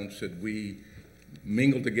decide on, should we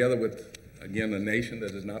mingle together with, again, a nation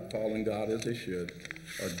that is not following God as they should,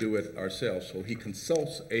 or do it ourselves. So he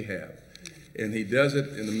consults Ahab, and he does it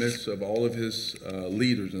in the midst of all of his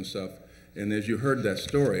leaders and stuff. And as you heard that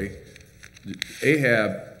story,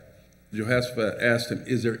 Jehoshaphat asked him,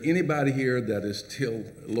 is there anybody here that is still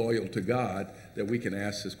loyal to God that we can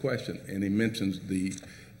ask this question? And he mentions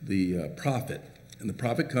the prophet. And the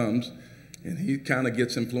prophet comes, and he kind of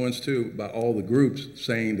gets influenced too by all the groups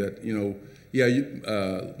saying that, you know, yeah,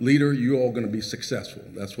 leader, you're all going to be successful.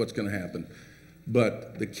 That's what's going to happen.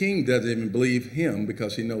 But the king doesn't even believe him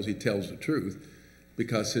because he knows he tells the truth,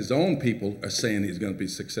 because his own people are saying he's going to be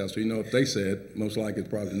successful. You know, if they said, most likely it's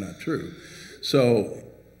probably not true. So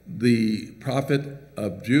the prophet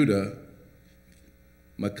of Judah,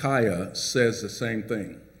 Micaiah, says the same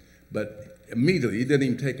thing. But immediately, he didn't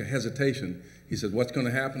even take a hesitation. He said, what's going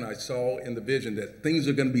to happen? I saw in the vision that things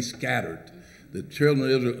are going to be scattered. The children of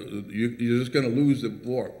Israel, you're just going to lose the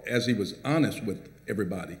war, as he was honest with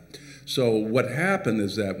everybody. So what happened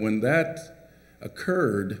is that when that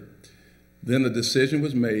occurred, then a decision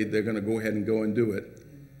was made. They're going to go ahead and go and do it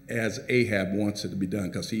as Ahab wants it to be done,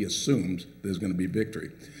 because he assumes there's going to be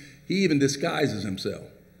victory. He even disguises himself.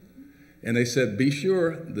 And they said, be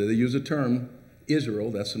sure, they use the term Israel,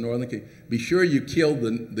 that's the northern king, be sure you kill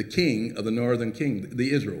the king of the northern king,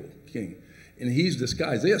 the Israel king. And he's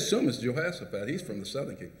disguised. They assume it's Jehoshaphat. He's from the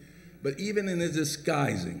southern king. But even in his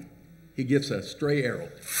disguising, he gets a stray arrow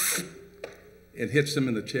and hits him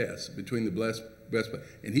in the chest between the breastplate.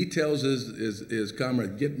 And he tells his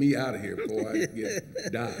comrade, get me out of here before I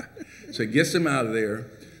die. So he gets him out of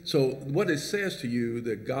there. So what it says to you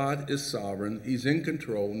that God is sovereign. He's in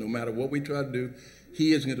control. No matter what we try to do,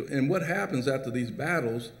 he is in control. And what happens after these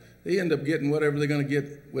battles, they end up getting whatever they're going to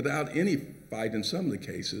get without any fight in some of the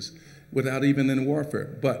cases, without even in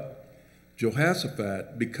warfare. But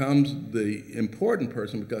Jehoshaphat becomes the important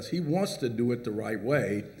person because he wants to do it the right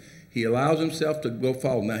way. He allows himself to go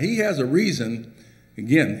follow. Now, he has a reason.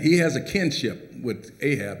 Again, he has a kinship with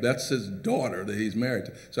Ahab. That's his daughter that he's married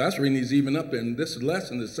to. So that's the reason he's even up there. And this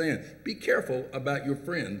lesson is saying, be careful about your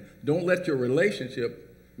friend. Don't let your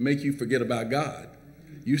relationship make you forget about God.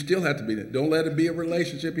 You still have to be there. Don't let it be a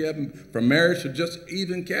relationship you have from marriage to just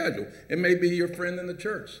even casual. It may be your friend in the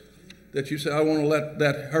church that you say, I want to let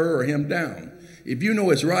that her or him down. If you know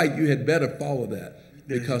it's right, you had better follow that,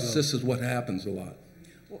 because this is what happens a lot.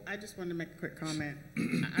 Well, I just wanted to make a quick comment.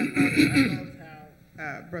 I loved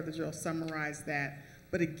how Brother Joel summarized that.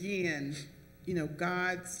 But again, you know,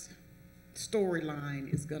 God's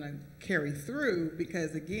storyline is going to carry through,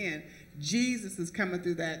 because again, Jesus is coming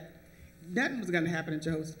through that. Nothing was going to happen in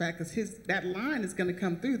Jehoshaphat, because that line is going to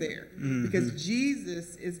come through there, because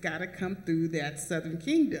Jesus is got to come through that southern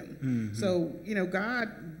kingdom. So, you know, God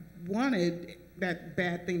wanted that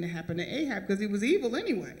bad thing to happen to Ahab because he was evil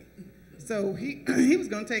anyway. So he was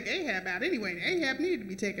going to take Ahab out anyway. And Ahab needed to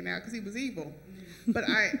be taken out because he was evil. But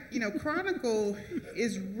Chronicle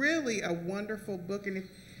is really a wonderful book. And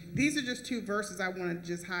these are just two verses I want to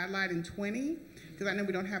just highlight in 20, because I know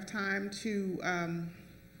we don't have time to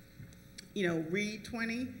read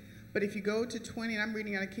 20, but if you go to 20, and I'm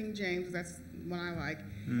reading out of King James, that's what I like,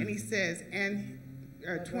 and he says,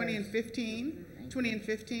 20 and 15,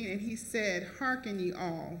 and he said, hearken ye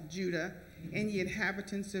all, Judah, and ye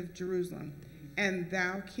inhabitants of Jerusalem, and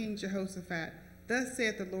thou, King Jehoshaphat, thus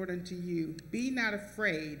saith the Lord unto you, be not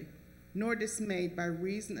afraid, nor dismayed by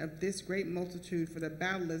reason of this great multitude, for the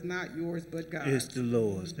battle is not yours, but God's. It's the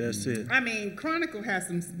Lord's, that's it. I mean, Chronicle has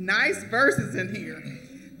some nice verses in here.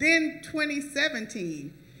 Then 20:17,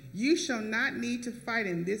 you shall not need to fight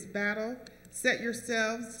in this battle. Set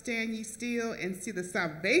yourselves, stand ye still, and see the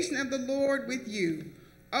salvation of the Lord with you.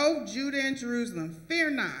 O Judah and Jerusalem, fear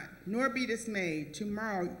not, nor be dismayed.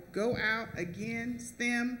 Tomorrow go out against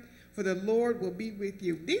them, for the Lord will be with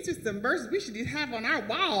you. These are some verses we should have on our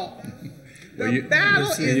wall. The battle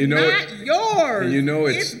is not yours. And you know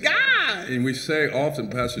it's God. And we say often,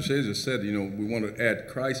 Pastor Shazer said, you know, we want to add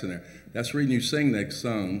Christ in there. That's the reason you sing that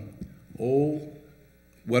song, oh,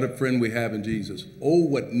 what a friend we have in Jesus. Oh,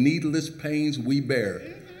 what needless pains we bear,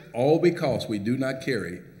 all because we do not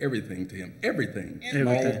carry everything to him. Everything,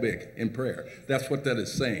 small, big, in prayer. That's what that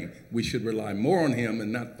is saying. We should rely more on him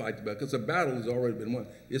and not fight the battle, because the battle has already been won.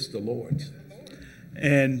 It's the Lord's.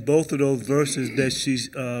 And both of those verses that she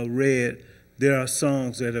read, there are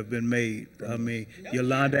songs that have been made. I mean,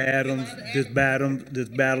 Yolanda Adams, this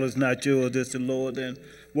battle is not yours, it's the Lord. And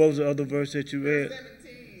what was the other verse that you read?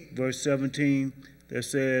 17. Verse 17 that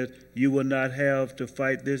says, you will not have to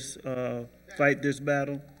fight this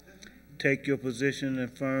battle. Take your position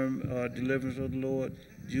and firm deliverance of the Lord.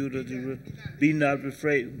 Judah, be not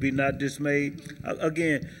afraid, be not dismayed.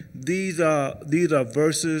 Again, these are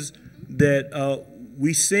verses that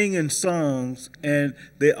we sing in songs, and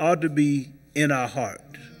they ought to be in our heart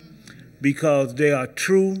because they are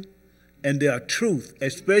true and they are truth,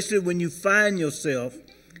 especially when you find yourself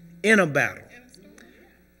in a battle,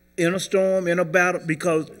 in a storm, in a battle,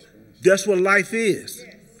 because that's what life is.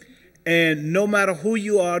 And no matter who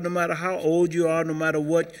you are, no matter how old you are, no matter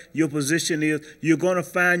what your position is, you're going to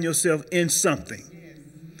find yourself in something.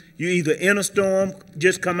 You're either in a storm,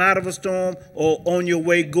 just come out of a storm, or on your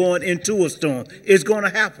way going into a storm. It's going to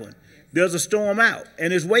happen. There's a storm out,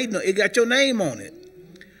 and it's waiting. It got your name on it.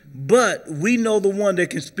 But we know the one that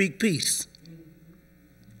can speak peace,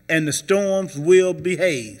 and the storms will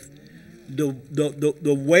behave.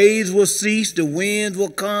 The waves will cease, the winds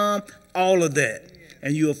will calm, all of that.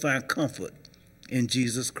 And you will find comfort in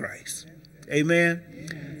Jesus Christ.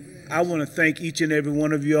 Amen. I want to thank each and every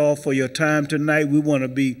one of you all for your time tonight. We want to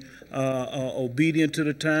be obedient to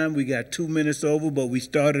the time. We got 2 minutes over, but we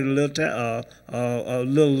started a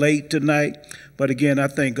little late tonight. But again, I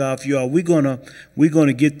thank God for you all. We're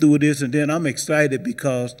gonna get through this, and then I'm excited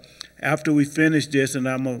because after we finish this, and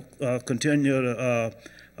I'm gonna continue to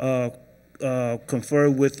confer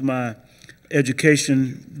with my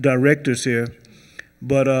education directors here.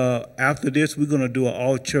 But after this, we're going to do an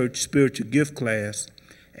all-church spiritual gift class,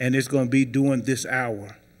 and it's going to be during this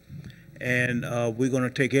hour. And we're going to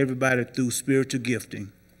take everybody through spiritual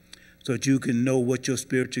gifting so that you can know what your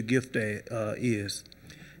spiritual gift is.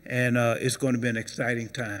 And it's going to be an exciting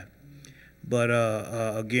time. But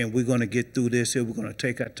again, we're going to get through this here. We're going to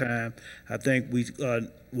take our time. I think week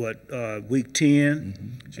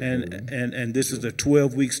 10, and this is a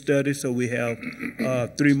 12-week study, so we have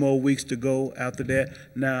 3 more weeks to go after that.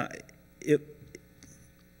 Now,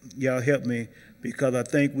 y'all help me, because I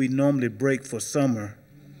think we normally break for summer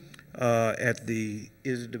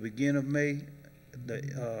is it the beginning of May?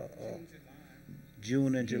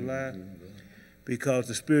 June and July? Because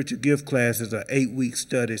the spiritual gift class is an 8-week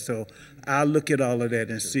study, so I'll look at all of that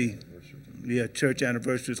and see. Yeah, church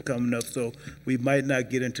anniversary is coming up, so we might not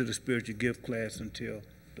get into the spiritual gift class until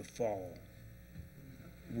the fall.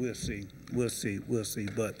 We'll see.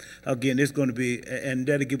 But again, it's going to be, and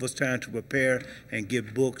that'll give us time to prepare and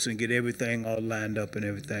get books and get everything all lined up and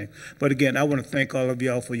everything. But again, I want to thank all of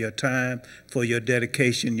y'all for your time, for your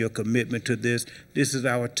dedication, your commitment to this. This is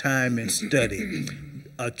our time in study.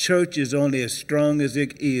 A church is only as strong as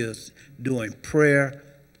it is doing prayer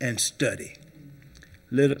and study.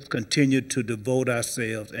 Let us continue to devote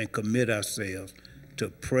ourselves and commit ourselves to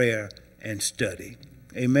prayer and study.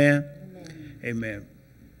 Amen? Amen.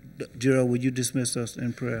 Gerald, would you dismiss us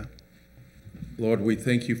in prayer? Lord, we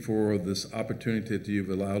thank you for this opportunity that you've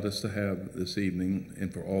allowed us to have this evening,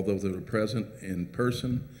 and for all those that are present in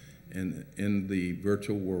person and in the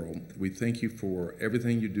virtual world. We thank you for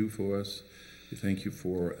everything you do for us. We thank you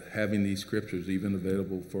for having these scriptures even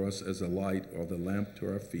available for us as a light or the lamp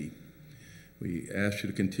to our feet. We ask you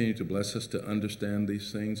to continue to bless us to understand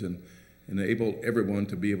these things and enable everyone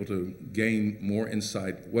to be able to gain more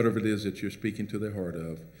insight, whatever it is that you're speaking to their heart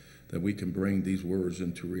of, that we can bring these words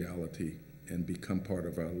into reality and become part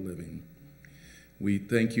of our living. We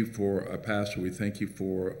thank you for our pastor. We thank you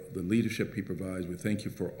for the leadership he provides. We thank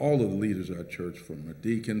you for all of the leaders of our church, from our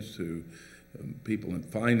deacons to people in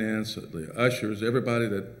finance, the ushers, everybody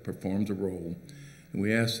that performs a role. And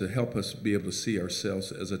we ask to help us be able to see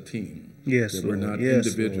ourselves as a team. Yes, that we're not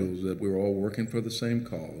individuals, Lord. That we're all working for the same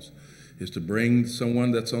cause, is to bring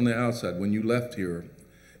someone that's on the outside. When you left here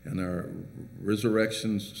in our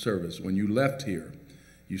resurrection service, when you left here,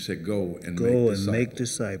 you said, go and make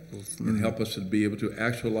disciples. And help us to be able to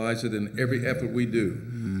actualize it in every effort we do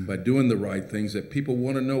by doing the right things, that people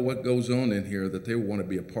want to know what goes on in here, that they want to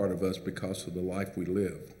be a part of us because of the life we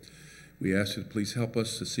live. We ask you to please help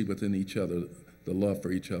us to see within each other the love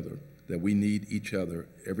for each other, that we need each other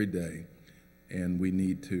every day, and we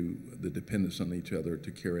need the dependence on each other to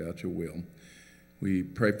carry out your will. We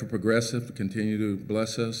pray for Progressive to continue to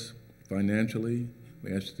bless us financially.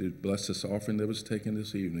 We ask you to bless this offering that was taken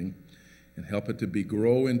this evening and help it to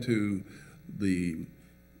grow into the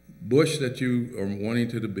bush that you are wanting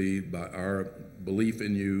to be by our belief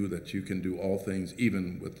in you, that you can do all things,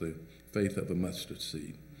 even with the faith of a mustard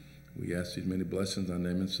seed. We ask these many blessings in our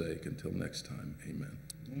name and sake. Until next time, amen.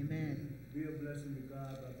 Amen. Be a blessing to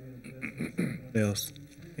God by being a blessing. else.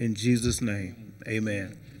 In Jesus' name,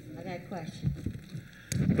 amen. I got a question.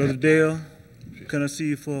 Brother Dale, can I see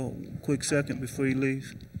you for a quick second before you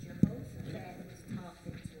leave? Jehoshaphat was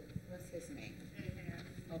talking to, what's his name?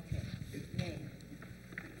 Okay, now.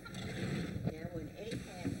 Now, when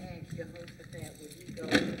Ahab asked Jehoshaphat would he go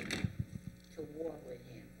to war with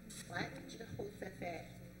him, why did Jehoshaphat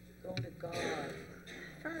go to God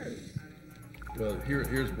first? Well,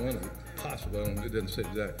 here's one of the possible, it doesn't say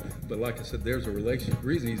that, but like I said, there's a relation. The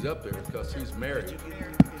reason he's up there is because he's married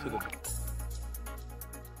to the